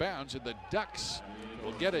hands out of bounds, and the Ducks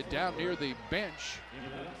will get it down near the bench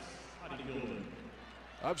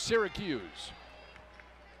of Syracuse.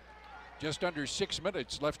 Just under 6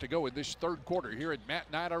 minutes left to go in this third quarter here at Matt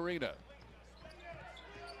Knight Arena.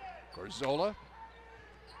 Corzola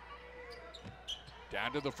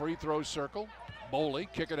down to the free throw circle. Boley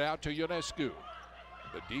kick it out to Ionescu.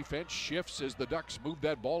 The defense shifts as the Ducks move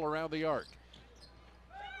that ball around the arc.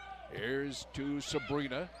 Here's to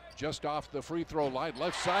Sabrina, just off the free throw line.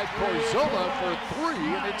 Left side, Corzola for 3,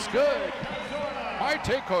 and it's good.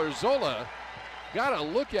 Maite Corzola got a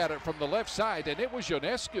look at it from the left side, and it was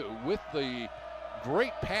Ionescu with the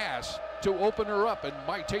great pass to open her up, and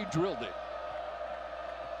Maite drilled it.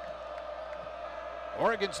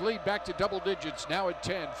 Oregon's lead back to double digits now at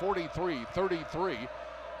 10, 43-33.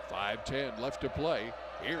 5:10 left to play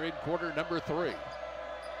here in quarter number 3.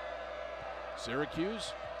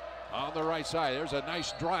 Syracuse on the right side. There's a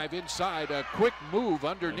nice drive inside. A quick move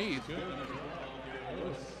underneath.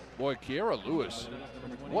 Boy, Kiera Lewis,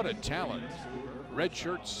 what a talent.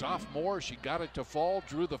 Redshirt sophomore. She got it to fall,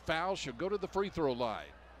 drew the foul. She'll go to the free throw line.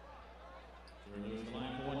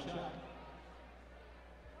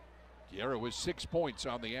 Kiera with 6 points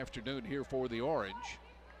on the afternoon here for the Orange.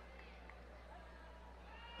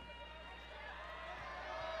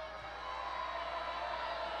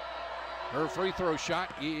 Her free throw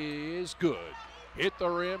shot is good. Hit the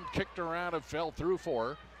rim, kicked around, and fell through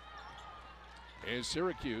for her. And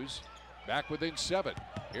Syracuse back within 7.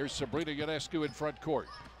 Here's Sabrina Ionescu in front court.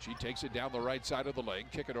 She takes it down the right side of the lane,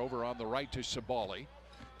 kick it over on the right to Sabali.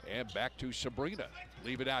 And back to Sabrina.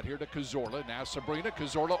 Leave it out here to Cazorla. Now Sabrina.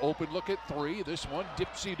 Cazorla open look at three. This one,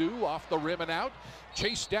 dipsy-do, off the rim and out.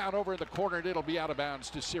 Chased down over in the corner, and it'll be out of bounds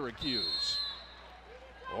to Syracuse.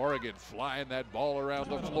 Oregon flying that ball around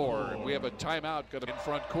the floor. And we have a timeout going in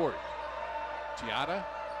front court. Gianna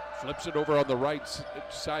flips it over on the right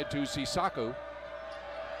side to Sisaku.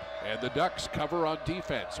 And the Ducks cover on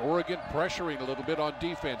defense. Oregon pressuring a little bit on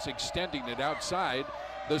defense, extending it outside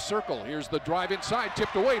the circle. Here's the drive inside,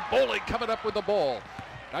 tipped away. Boley coming up with the ball.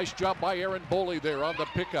 Nice job by Aaron Boley there on the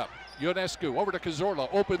pickup. Ionescu over to Cazorla.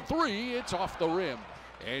 Open three, it's off the rim.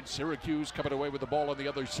 And Syracuse coming away with the ball on the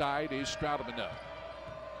other side is Stroudman.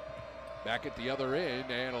 Back at the other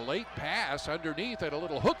end, and a late pass underneath and a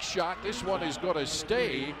little hook shot. This one is going to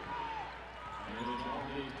stay.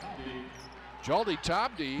 Jaldi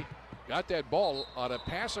Tabdi got that ball on a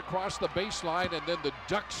pass across the baseline, and then the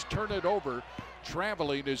Ducks turn it over.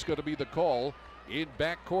 Traveling is going to be the call in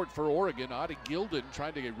backcourt for Oregon. Adi Gilden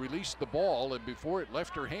trying to release the ball, and before it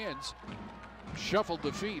left her hands, shuffled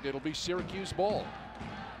the feet. It'll be Syracuse ball.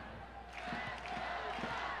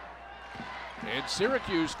 And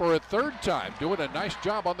Syracuse, for a third time, doing a nice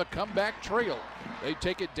job on the comeback trail. They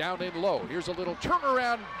take it down in low. Here's a little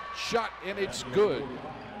turnaround shot, and it's good.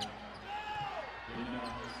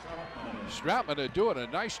 Stroutman doing a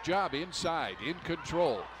nice job inside, in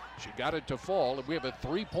control. She got it to fall, and we have a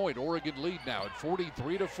three-point Oregon lead now at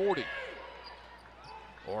 43-40.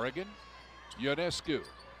 Oregon, Ionescu,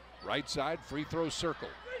 right side free throw circle.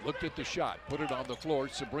 Looked at the shot, put it on the floor.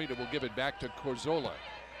 Sabrina will give it back to Cazorla.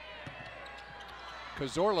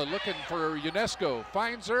 Cazorla looking for Ionescu,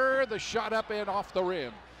 finds her, the shot up and off the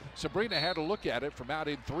rim. Sabrina had a look at it from out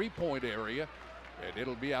in three-point area, and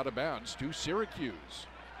it'll be out of bounds to Syracuse.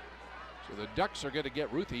 So the Ducks are going to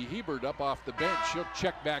get Ruthie Hebert up off the bench. She'll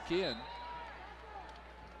check back in.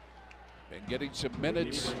 And getting some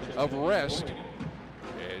minutes of rest.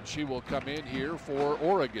 And she will come in here for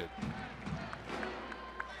Oregon.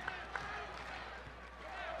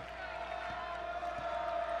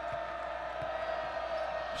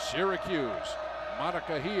 Syracuse,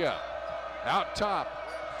 Monica Hia out top,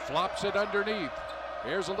 flops it underneath.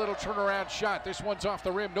 Here's a little turnaround shot. This one's off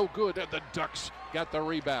the rim, no good, and the Ducks got the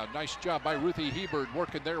rebound. Nice job by Ruthie Hebert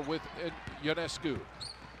working there with Ionescu.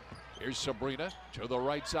 Here's Sabrina to the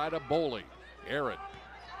right side of Boley. Aaron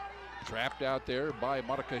trapped out there by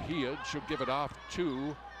Monica Hia. She'll give it off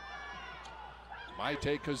to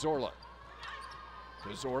Maite Cazorla.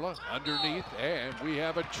 Cazorla underneath, and we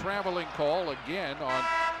have a traveling call again on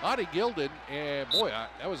Adi Gilden. And boy,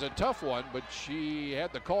 that was a tough one, but she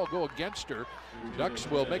had the call go against her. Ducks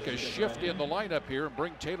will make a shift in the lineup here and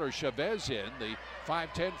bring Taylor Chavez in, the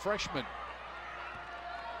 5'10 freshman.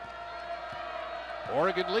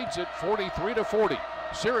 Oregon leads it 43-40.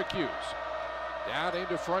 Syracuse down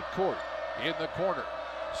into front court in the corner.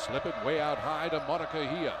 Slip it way out high to Monica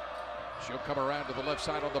Hia. She'll come around to the left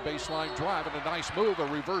side on the baseline drive, and a nice move, a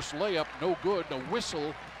reverse layup, no good, and a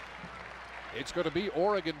whistle. It's going to be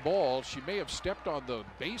Oregon ball. She may have stepped on the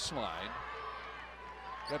baseline.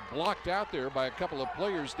 Got blocked out there by a couple of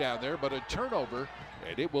players down there, but a turnover,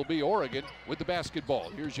 and it will be Oregon with the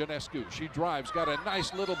basketball. Here's Ionescu. She drives, got a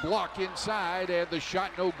nice little block inside, and the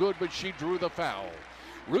shot no good, but she drew the foul.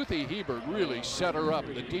 Ruthie Hebert really set her up,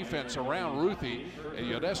 the defense around Ruthie, and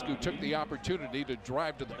Ionescu took the opportunity to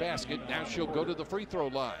drive to the basket. Now she'll go to the free throw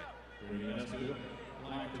line.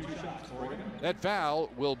 That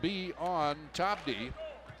foul will be on Tabdi,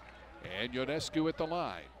 and Ionescu at the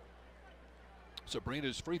line.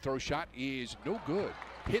 Sabrina's free throw shot is no good.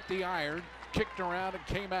 Hit the iron, kicked around, and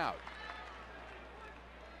came out.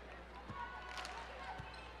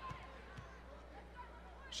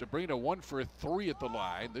 Sabrina 1 for 3 at the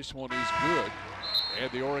line. This one is good.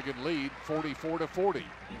 And the Oregon lead 44-40.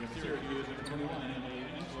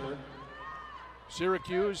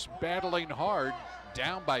 Syracuse battling hard.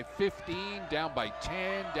 Down by 15, down by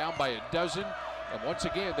 10, down by a dozen. And once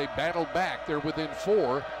again, they battled back. They're within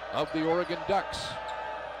 4 of the Oregon Ducks.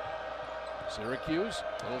 Syracuse,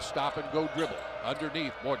 little stop and go dribble.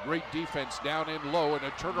 Underneath, more great defense down in low, and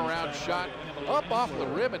a turnaround shot up off the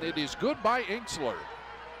rim, and it is good by Inksler.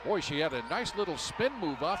 Boy, she had a nice little spin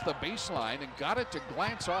move off the baseline and got it to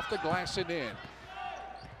glance off the glass and in.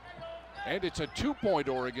 And it's a 2-point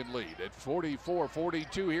Oregon lead at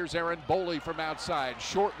 44-42. Here's Aaron Boley from outside,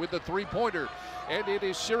 short with the three-pointer. And it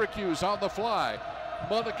is Syracuse on the fly.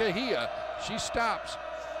 Monica Hia, she stops,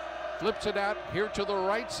 flips it out here to the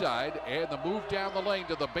right side, and the move down the lane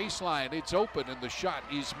to the baseline. It's open, and the shot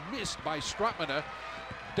is missed by Stroutman.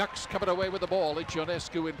 Ducks coming away with the ball. It's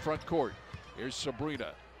Ionescu in front court. Here's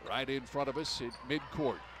Sabrina right in front of us at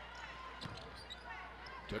midcourt.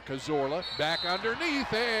 to Cazorla, back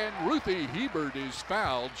underneath, and Ruthie Hebert is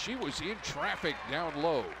fouled. She was in traffic down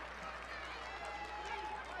low.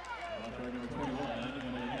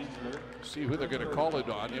 See who they're going to call it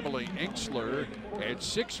on. Emily Enxler at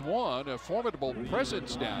 6'1", a formidable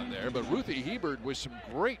presence down there, but Ruthie Hebert with some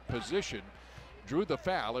great position drew the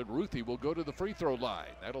foul, and Ruthie will go to the free throw line.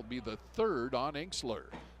 That'll be the third on Enxler.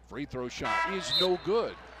 Free throw shot is no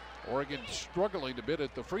good. Oregon struggling a bit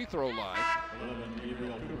at the free throw line.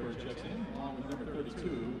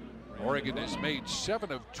 Oregon has made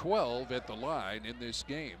 7 of 12 at the line in this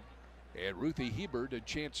game. And Ruthie Hebert a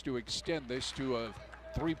chance to extend this to a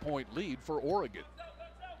 3-point lead for Oregon.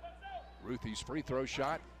 Ruthie's free throw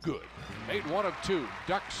shot, good. Made 1 of 2.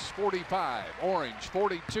 Ducks 45, Orange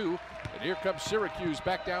 42. And here comes Syracuse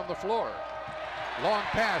back down the floor. Long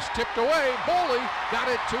pass tipped away. Boley got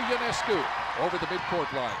it to Ionescu. Over the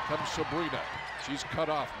midcourt line comes Sabrina. She's cut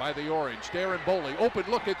off by the Orange. Darren Boley, open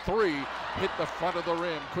look at 3. Hit the front of the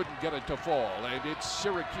rim, couldn't get it to fall. And it's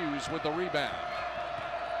Syracuse with the rebound.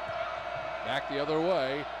 Back the other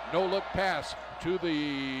way, no look pass to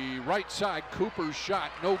the right side. Cooper's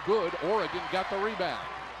shot, no good. Oregon got the rebound.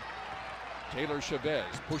 Taylor Chavez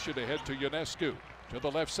push it ahead to Ionescu. To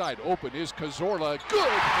the left side, open is Cazorla. Good for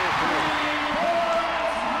 3.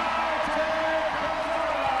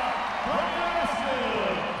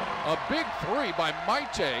 A big 3 by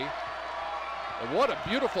Maite. And what a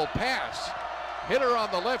beautiful pass. Hit her on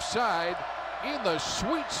the left side in the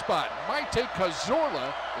sweet spot. Maite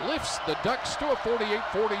Cazorla lifts the Ducks to a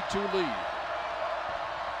 48-42 lead.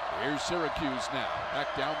 Here's Syracuse now,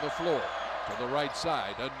 back down the floor to the right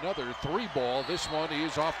side. Another 3 ball. This one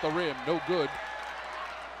is off the rim, no good.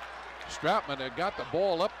 Stroutman had got the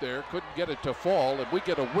ball up there, couldn't get it to fall, and we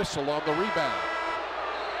get a whistle on the rebound.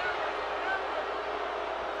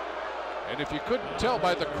 And if you couldn't tell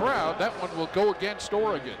by the crowd, that one will go against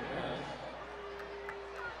Oregon.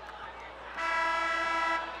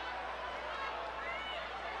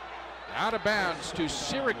 Out of bounds to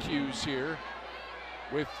Syracuse here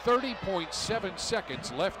with 30.7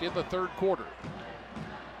 seconds left in the third quarter.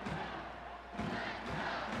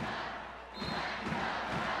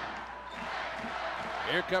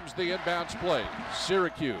 Here comes the inbounds play.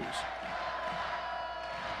 Syracuse.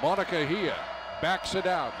 Monica Hia backs it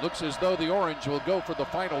out. Looks as though the Orange will go for the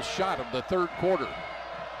final shot of the third quarter.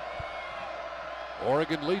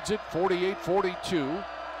 Oregon leads it 48-42.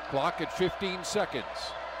 Clock at 15 seconds.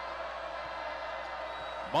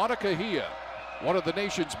 Monica Hia, one of the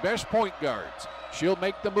nation's best point guards. She'll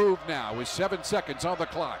make the move now with 7 seconds on the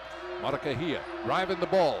clock. Monica Hia driving the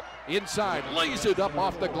ball inside, lays it up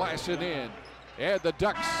off the glass and in. And the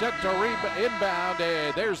Ducks set to inbound,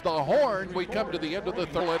 and there's the horn. We come to the end of the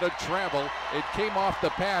third and a travel. It came off the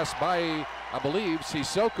pass by, I believe,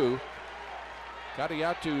 Sissoko.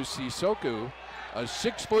 Kadiatu Sissoko, a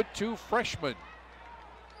 6'2" freshman.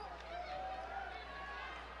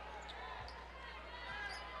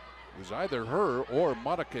 It was either her or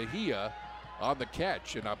Monica Hia on the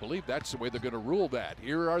catch, and I believe that's the way they're going to rule that.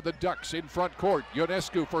 Here are the Ducks in front court.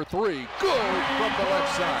 Ionescu for 3. Good from the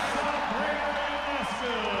left side.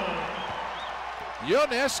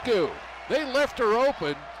 Ionescu, they left her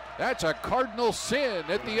open. That's a cardinal sin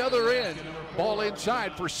at the other end. Ball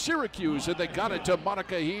inside for Syracuse, and they got it to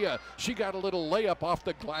Monica Hia. She got a little layup off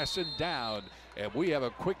the glass and down. And we have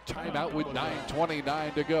a quick timeout with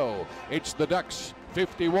 9:29 to go. It's the Ducks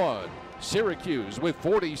 51, Syracuse with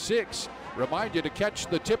 46. Remind you to catch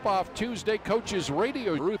the tip-off Tuesday Coaches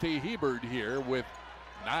Radio. Ruthie Hebert here with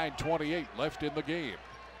 9:28 left in the game.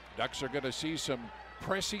 Ducks are going to see some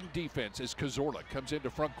pressing defense as Cazorla comes into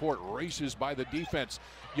front court, races by the defense.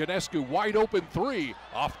 Ionescu wide open 3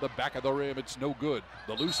 off the back of the rim. It's no good.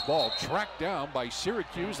 The loose ball tracked down by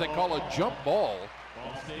Syracuse. They call a jump ball.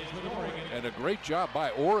 And a great job by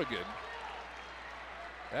Oregon.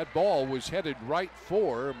 That ball was headed right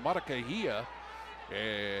for Monica Hia.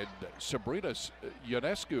 And Sabrina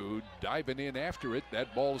Ionescu diving in after it.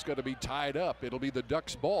 That ball is going to be tied up. It'll be the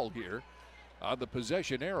Ducks' ball here on the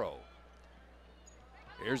possession arrow.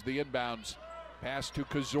 Here's the inbounds pass to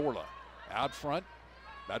Cazorla. Out front,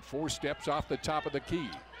 about 4 steps off the top of the key.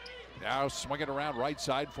 Now swinging around right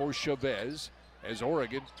side for Chavez as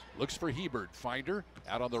Oregon looks for Hebert. Finder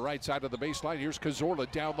out on the right side of the baseline. Here's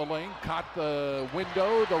Cazorla down the lane. Caught the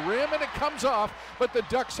window, the rim, and it comes off. But the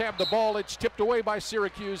Ducks have the ball. It's tipped away by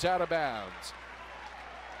Syracuse out of bounds.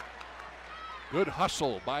 Good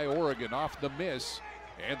hustle by Oregon off the miss.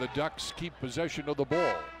 And the Ducks keep possession of the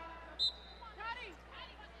ball.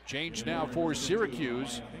 Change now for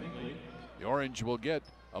Syracuse. The Orange will get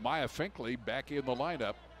Amaya Finkley back in the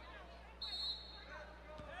lineup.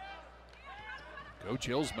 Coach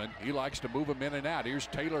Hillsman, he likes to move them in and out. Here's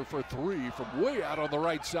Taylor for three from way out on the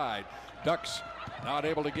right side. Ducks not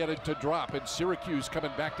able to get it to drop, and Syracuse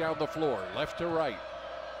coming back down the floor, left to right.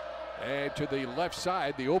 And to the left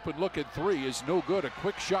side, the open look at three is no good. A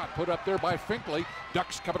quick shot put up there by Finkley.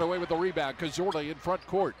 Ducks coming away with the rebound. Cazorla in front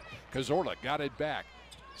court. Cazorla got it back.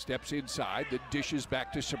 Steps inside, the dishes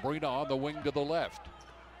back to Sabrina on the wing to the left.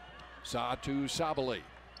 Satu Sabali,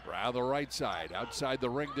 around the right side, outside the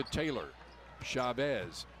ring to Taylor.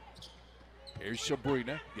 Chavez. Here's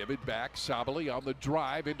Sabrina, give it back. Sabali on the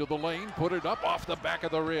drive into the lane, put it up off the back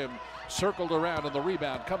of the rim. Circled around, and the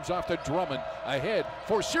rebound comes off to Drummond. Ahead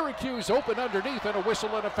for Syracuse, open underneath, and a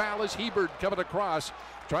whistle and a foul as Hebert coming across,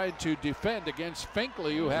 trying to defend against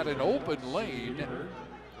Finkley, who had an open lane.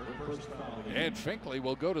 And Finkley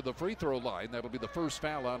will go to the free throw line. That'll be the first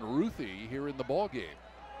foul on Ruthie here in the ball game.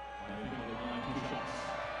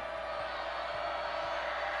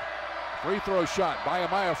 Free throw shot by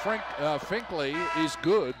Amaya Finkley is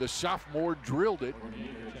good. The sophomore drilled it.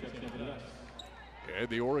 And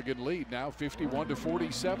the Oregon lead now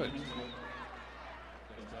 51-47.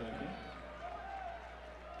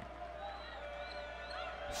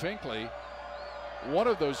 Finkley, one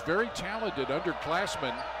of those very talented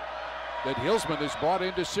underclassmen that Hillsman has brought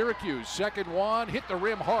into Syracuse. Second one, hit the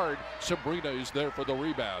rim hard. Sabrina is there for the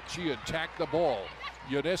rebound. She attacked the ball.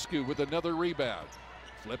 Ionescu with another rebound.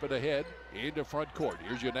 Flip it ahead into front court.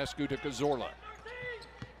 Here's Ionescu to Cazorla.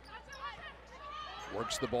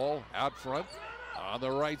 Works the ball out front on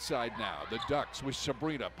the right side now. The Ducks with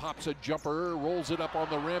Sabrina. Pops a jumper, rolls it up on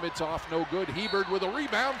the rim. It's off, no good. Hebert with a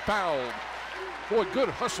rebound, fouled. Boy, good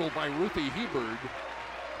hustle by Ruthie Hebert.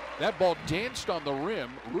 That ball danced on the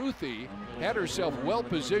rim. Ruthie had herself well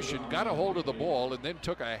positioned, got a hold of the ball, and then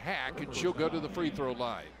took a hack, and she'll go to the free throw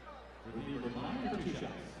line.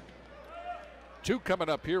 Two coming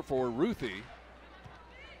up here for Ruthie.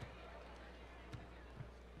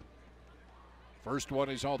 First one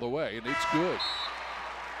is all the way, and it's good.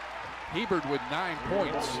 Hebert with 9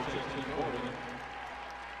 points.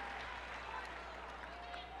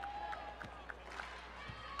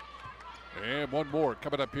 And one more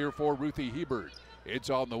coming up here for Ruthie Hebert. It's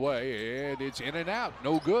on the way, and it's in and out.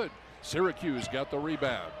 No good. Syracuse got the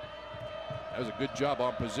rebound. That was a good job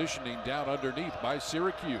on positioning down underneath by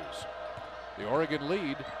Syracuse. The Oregon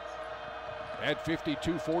lead at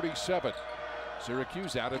 52-47.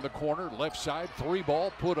 Syracuse out in the corner, left side, three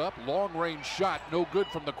ball, put up, long range shot, no good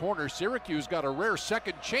from the corner. Syracuse got a rare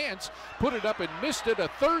second chance, put it up and missed it. A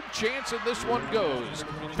third chance, and this one goes.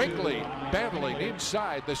 Finkley battling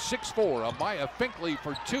inside the 6'4", Amaya Finkley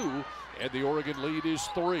for two, and the Oregon lead is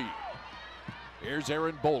 3. Here's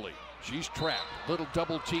Erin Boley. She's trapped, little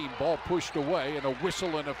double team, ball pushed away, and a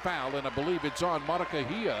whistle and a foul, and I believe it's on Monica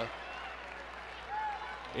Hia.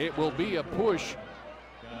 It will be a push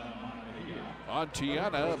on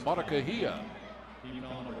Tiana Monica Hia.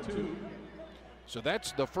 So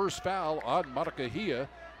that's the first foul on Monica Hia.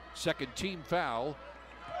 Second team foul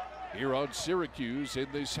here on Syracuse in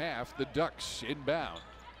this half. The Ducks inbound.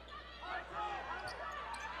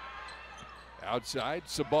 Outside,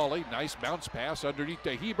 Sabali, nice bounce pass underneath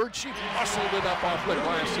to Hebert. She muscled it up off the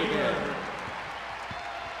glass again.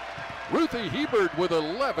 Ruthie Hebert with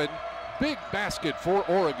 11. Big basket for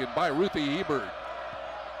Oregon by Ruthie Hebert.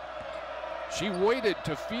 She waited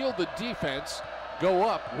to feel the defense go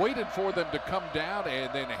up, waited for them to come down,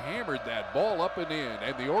 and then hammered that ball up and in.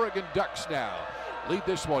 And the Oregon Ducks now lead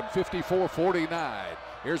this one 54-49.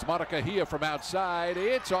 Here's Monica Hia from outside.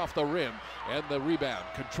 It's off the rim, and the rebound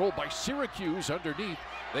controlled by Syracuse underneath.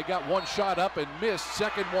 They got one shot up and missed.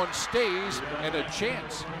 Second one stays, and a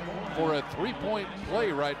chance for a three-point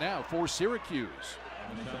play right now for Syracuse.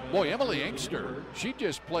 Boy, Emily Engster, she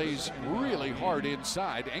just plays really hard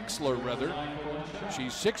inside. Enxler, rather.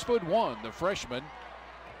 She's 6'1", the freshman.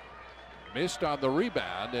 Missed on the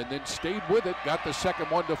rebound and then stayed with it, got the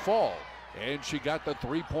second one to fall. And she got the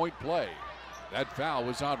three-point play. That foul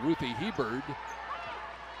was on Ruthie Hebert.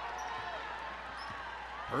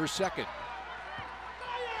 Her second.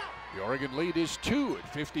 The Oregon lead is 2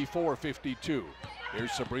 at 54-52.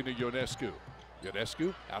 Here's Sabrina Ionescu.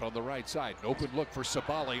 Ionescu out on the right side. An open look for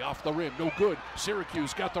Sabali off the rim. No good.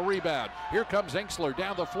 Syracuse got the rebound. Here comes Enxler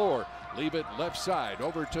down the floor. Leave it left side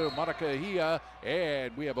over to Monica Hia.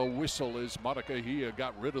 And we have a whistle as Monica Hia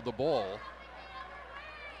got rid of the ball.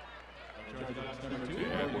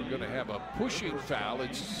 And we're going to have a pushing foul.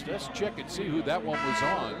 Let's check and see who that one was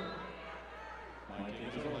on.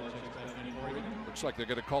 Looks like they're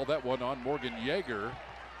going to call that one on Morgan Yeager.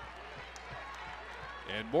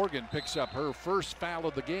 And Morgan picks up her first foul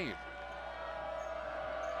of the game.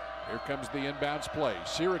 Here comes the inbounds play.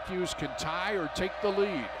 Syracuse can tie or take the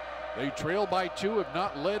lead. They trail by 2, have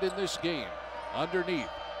not led in this game. Underneath,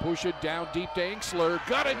 push it down deep to Enxler.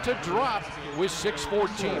 Got it to drop with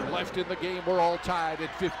 6:14 left in the game. We're all tied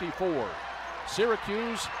at 54.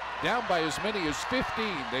 Syracuse down by as many as 15.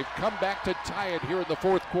 They've come back to tie it here in the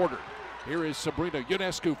fourth quarter. Here is Sabrina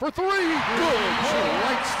Ionescu for 3. Good. She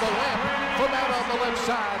lights the lamp from out on the left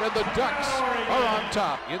side, and the Ducks are on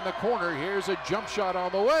top. In the corner, here's a jump shot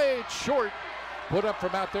on the way. It's short. Put up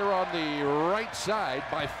from out there on the right side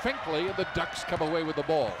by Finkley, and the Ducks come away with the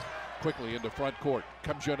ball. Quickly into front court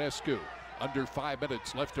comes Ionescu. Under 5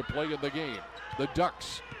 minutes left to play in the game. The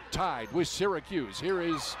Ducks tied with Syracuse. Here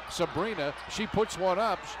is Sabrina. She puts one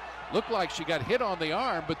up. Looked like she got hit on the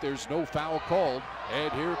arm, but there's no foul called.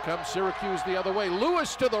 And here comes Syracuse the other way.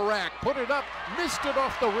 Lewis to the rack, put it up, missed it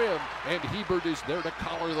off the rim, and Hebert is there to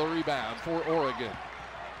collar the rebound for Oregon.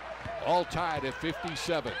 All tied at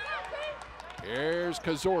 57. Here's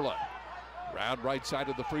Cazorla. Round right side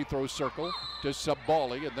of the free throw circle to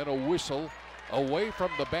Sabali, and then a whistle away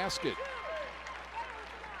from the basket.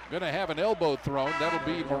 Going to have an elbow thrown. That'll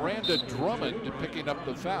be Miranda Drummond picking up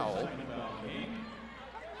the foul.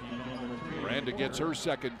 Miranda gets her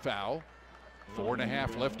second foul.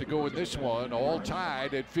 4.5 left to go in this one. All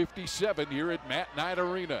tied at 57 here at Matt Knight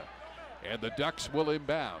Arena. And the Ducks will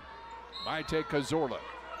inbound. Maite Cazorla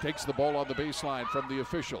takes the ball on the baseline from the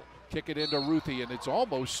official. Kick it into Ruthie, and it's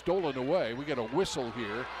almost stolen away. We get a whistle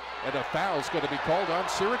here, and a foul's going to be called on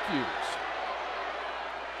Syracuse.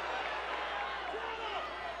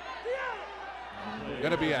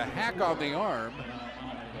 Going to be a hack on the arm.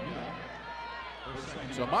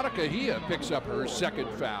 So Monica Hia picks up her second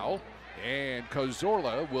foul, and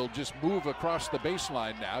Cazorla will just move across the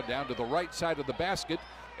baseline now down to the right side of the basket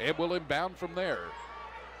and will inbound from there.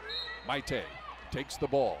 Maite takes the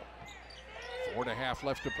ball. 4.5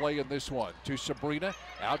 left to play in this one. To Sabrina,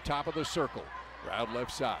 out top of the circle. Round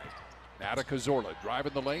left side. Now to Cazorla,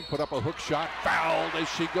 driving the lane, put up a hook shot. Fouled as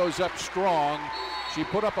she goes up strong. She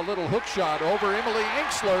put up a little hook shot over Emily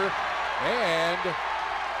Enxler, and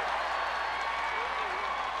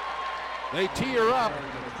they tee her up.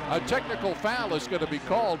 A technical foul is going to be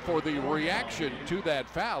called for the reaction to that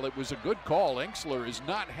foul. It was a good call. Enxler is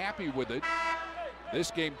not happy with it. This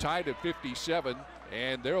game tied at 57,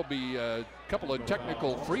 and there'll be a couple of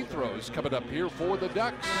technical free throws coming up here for the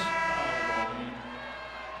Ducks.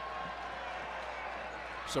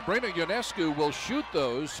 Sabrina Ionescu will shoot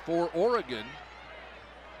those for Oregon.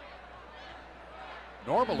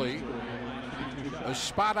 Normally, a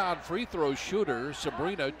spot-on free throw shooter.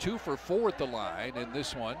 Sabrina 2 for 4 at the line in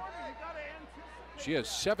this one. She has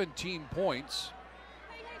 17 points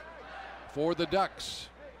for the Ducks.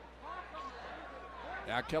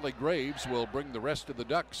 Now Kelly Graves will bring the rest of the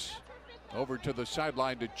Ducks over to the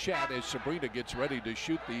sideline to chat as Sabrina gets ready to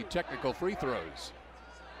shoot the technical free throws.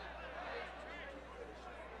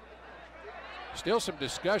 Still some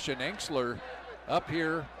discussion. Enxler up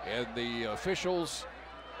here, and the officials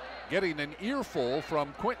getting an earful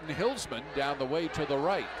from Quentin Hilsman down the way to the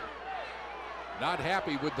right. Not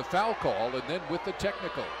happy with the foul call and then with the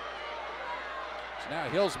technical. So now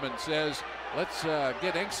Hilsman says, let's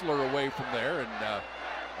get Enxler away from there, and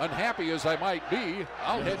unhappy as I might be,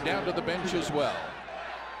 I'll head down to the bench as well.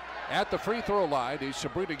 At the free throw line is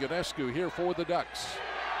Sabrina Ionescu here for the Ducks.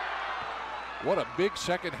 What a big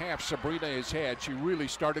second half Sabrina has had. She really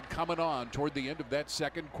started coming on toward the end of that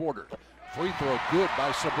second quarter. Free throw good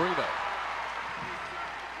by Sabrina.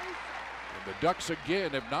 And the Ducks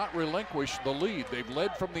again have not relinquished the lead. They've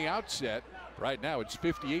led from the outset. Right now it's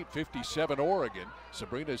 58-57 Oregon.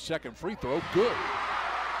 Sabrina's second free throw, good.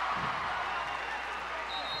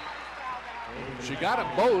 She got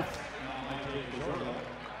them both.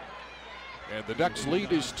 And the Ducks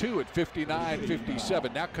lead is 2 at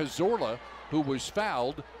 59-57. Now Cazorla, who was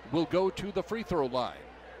fouled, will go to the free throw line.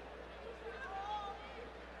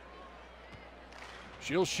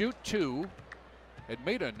 She'll shoot 2 and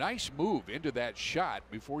made a nice move into that shot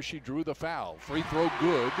before she drew the foul. Free throw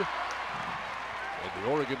good. And the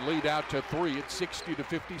Oregon lead out to 3 at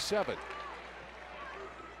 60-57.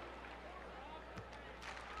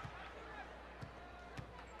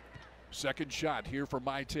 Second shot here for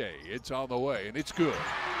Maite. It's on the way, and it's good.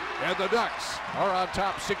 And the Ducks are on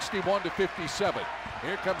top 61-57.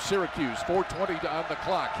 Here comes Syracuse, 4:20 on the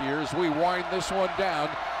clock here as we wind this one down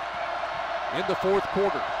in the fourth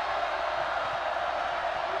quarter.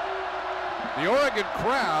 The Oregon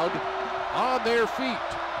crowd on their feet.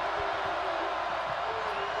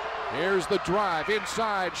 Here's the drive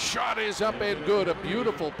inside. Shot is up and good. A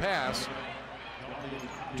beautiful pass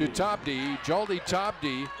to Tabdi. Jaldi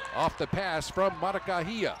Tabdi off the pass from Monica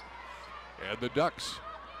Hia. And the Ducks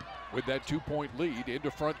with that 2-point lead into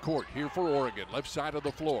front court here for Oregon. Left side of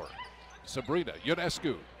the floor. Sabrina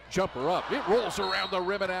Ionescu, jumper up. It rolls around the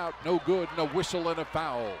rim and out. No good, and a whistle and a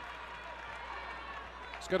foul.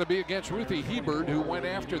 It's going to be against Ruthie Hebert, who went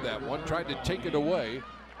after that one, tried to take it away.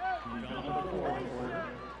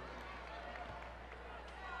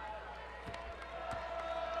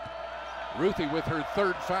 Ruthie with her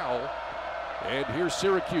third foul. And here's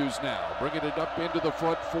Syracuse now, bringing it up into the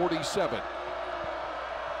front 47.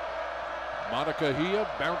 Monica Hia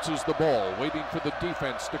bounces the ball, waiting for the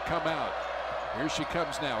defense to come out. Here she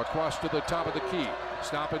comes now, across to the top of the key.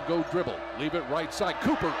 Stop and go dribble, leave it right side.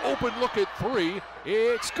 Cooper, open look at three.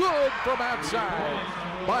 It's good from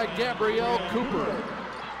outside by Gabrielle Cooper.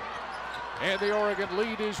 And the Oregon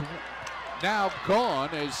lead is now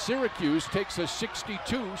gone as Syracuse takes a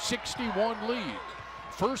 62-61 lead.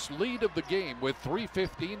 First lead of the game with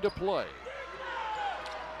 3:15 to play.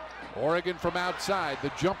 Oregon from outside,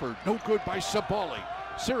 the jumper, no good by Sabali.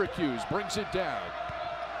 Syracuse brings it down.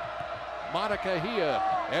 Monica Hia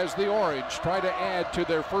as the Orange try to add to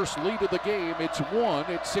their first lead of the game. It's one,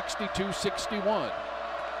 it's 62-61.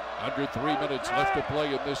 Under 3 minutes left to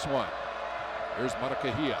play in this one. Here's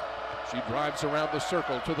Monica Hia. She drives around the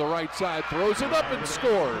circle to the right side, throws it up and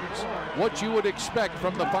scores. What you would expect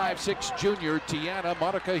from the 5'6" junior, Tiana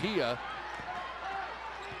Monica Hia.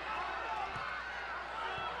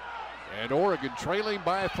 And Oregon trailing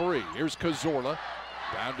by 3. Here's Cazorla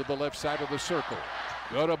down to the left side of the circle.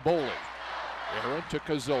 Go to Bowling. Aaron to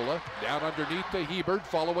Cazorla, down underneath to Hebert,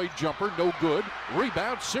 follow-away jumper, no good.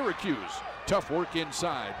 Rebound Syracuse. Tough work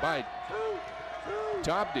inside by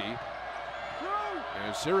Tabdi.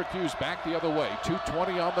 And Syracuse back the other way,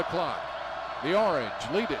 2:20 on the clock. The Orange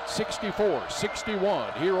lead it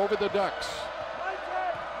 64-61 here over the Ducks.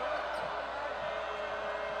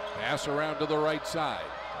 Pass around to the right side.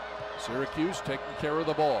 Syracuse taking care of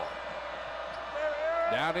the ball.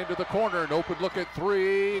 Down into the corner, an open look at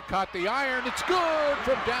three. Caught the iron, it's good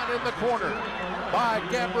from down in the corner by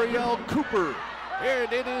Gabrielle Cooper.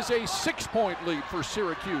 And it is a 6-point lead for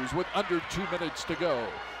Syracuse with under 2 minutes to go.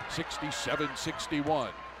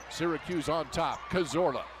 67-61. Syracuse on top.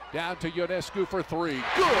 Cazorla down to Ionescu for three.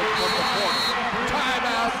 Good from the corner.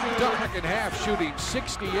 Timeout. Second half shooting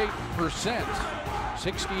 68%.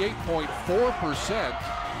 68.4%.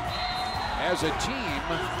 As a team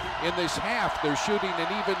in this half, they're shooting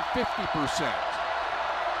an even 50%.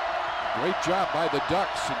 Great job by the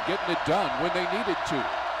Ducks in getting it done when they needed to.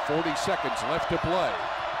 40 seconds left to play.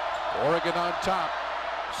 Oregon on top.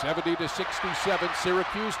 70-67.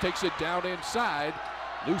 Syracuse takes it down inside.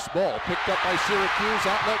 Loose ball picked up by Syracuse.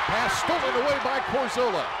 Outlet pass stolen away by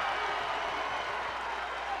Cazorla.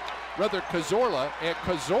 And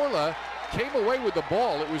Cazorla came away with the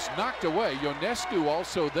ball. It was knocked away. Ionescu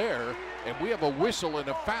also there. And we have a whistle and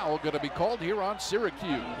a foul going to be called here on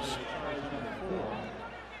Syracuse.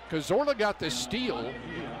 Cazorla got the steal.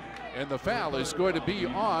 And the foul is going to be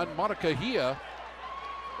on Monica Hia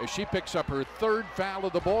as she picks up her third foul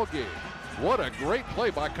of the ball game. What a great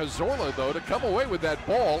play by Cazorla, though, to come away with that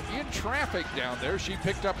ball in traffic down there. She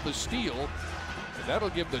picked up the steal, and that'll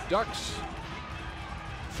give the Ducks.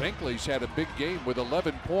 Finkley's had a big game with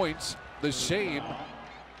 11 points, the same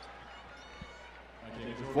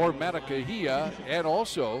for Monica Hia, and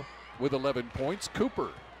also with 11 points,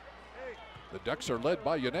 Cooper. The Ducks are led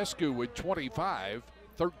by Ionescu with 25,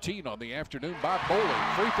 13 on the afternoon by Bowling.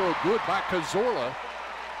 Free throw good by Cazorla.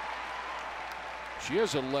 She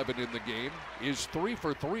has 11 in the game, is 3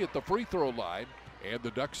 for 3 at the free throw line, and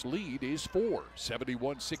the Ducks lead is 4,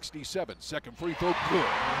 71-67. Second free throw good.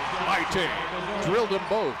 Maite drilled them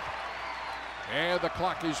both. And the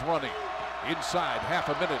clock is running. Inside, half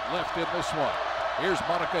a minute left in this one. Here's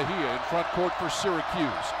Monica Hia in front court for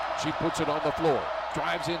Syracuse. She puts it on the floor.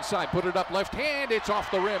 Drives inside, put it up left hand. It's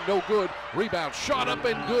off the rim, no good. Rebound, shot up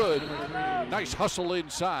and good. Nice hustle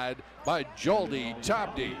inside by Jaldi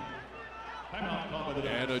Tabdi.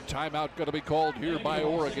 And a timeout going to be called here by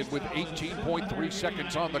Oregon with 18.3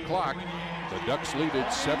 seconds on the clock. The Ducks lead it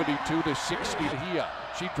 72-60 to Hia.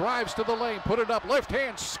 She drives to the lane, put it up, left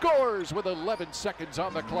hand, scores with 11 seconds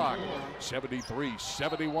on the clock.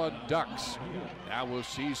 73-71 Ducks. Now we'll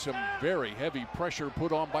see some very heavy pressure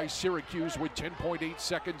put on by Syracuse with 10.8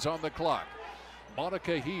 seconds on the clock.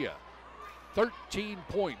 Monica Hia, 13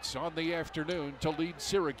 points on the afternoon to lead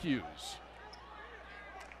Syracuse.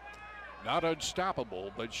 Not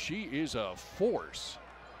unstoppable, but she is a force.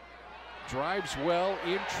 Drives well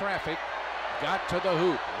in traffic, got to the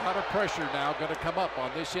hoop. A lot of pressure now going to come up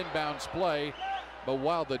on this inbounds play. But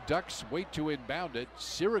while the Ducks wait to inbound it,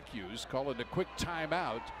 Syracuse calling a quick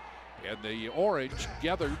timeout And the orange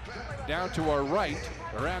gathered down to our right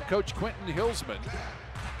around Coach Quentin Hillsman.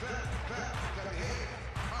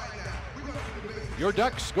 Your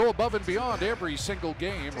Ducks go above and beyond every single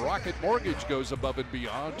game. Rocket Mortgage goes above and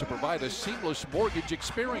beyond to provide a seamless mortgage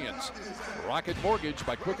experience. Rocket Mortgage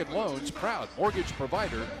by Quicken Loans, proud mortgage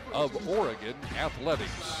provider of Oregon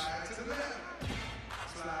Athletics.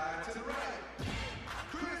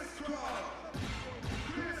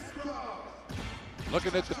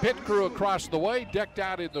 Looking at the pit crew across the way, decked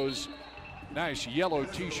out in those nice yellow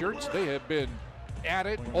t-shirts. They have been at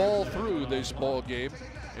it all through this ball game.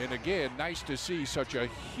 And again, nice to see such a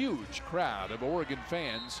huge crowd of Oregon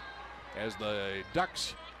fans as the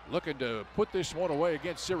Ducks looking to put this one away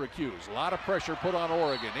against Syracuse. A lot of pressure put on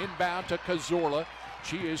Oregon. Inbound to Cazorla.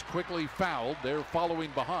 She is quickly fouled. They're following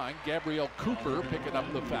behind. Gabrielle Cooper picking up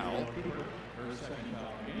the foul.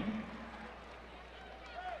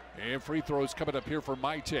 And free throws coming up here for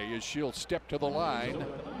Maite as she'll step to the line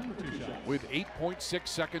with 8.6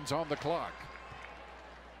 seconds on the clock.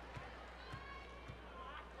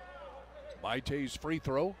 Maite's free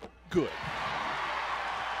throw, good.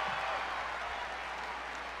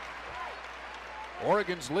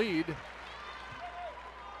 Oregon's lead.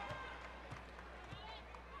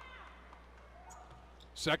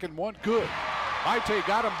 Second one, good. Maite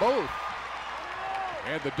got them both.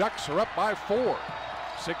 And the Ducks are up by 4.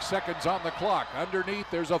 6 seconds on the clock. Underneath,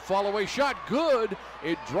 there's a fall-away shot. Good.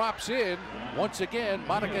 It drops in. Once again,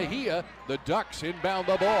 Monica Hia, the Ducks inbound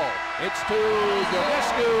the ball. It's to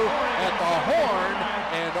Gillescu at the horn,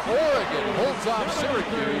 and Oregon holds off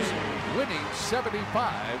Syracuse, winning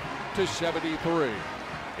 75-73.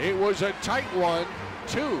 It was a tight one.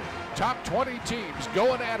 2 top 20 teams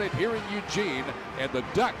going at it here in Eugene, and the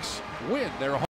Ducks win their home.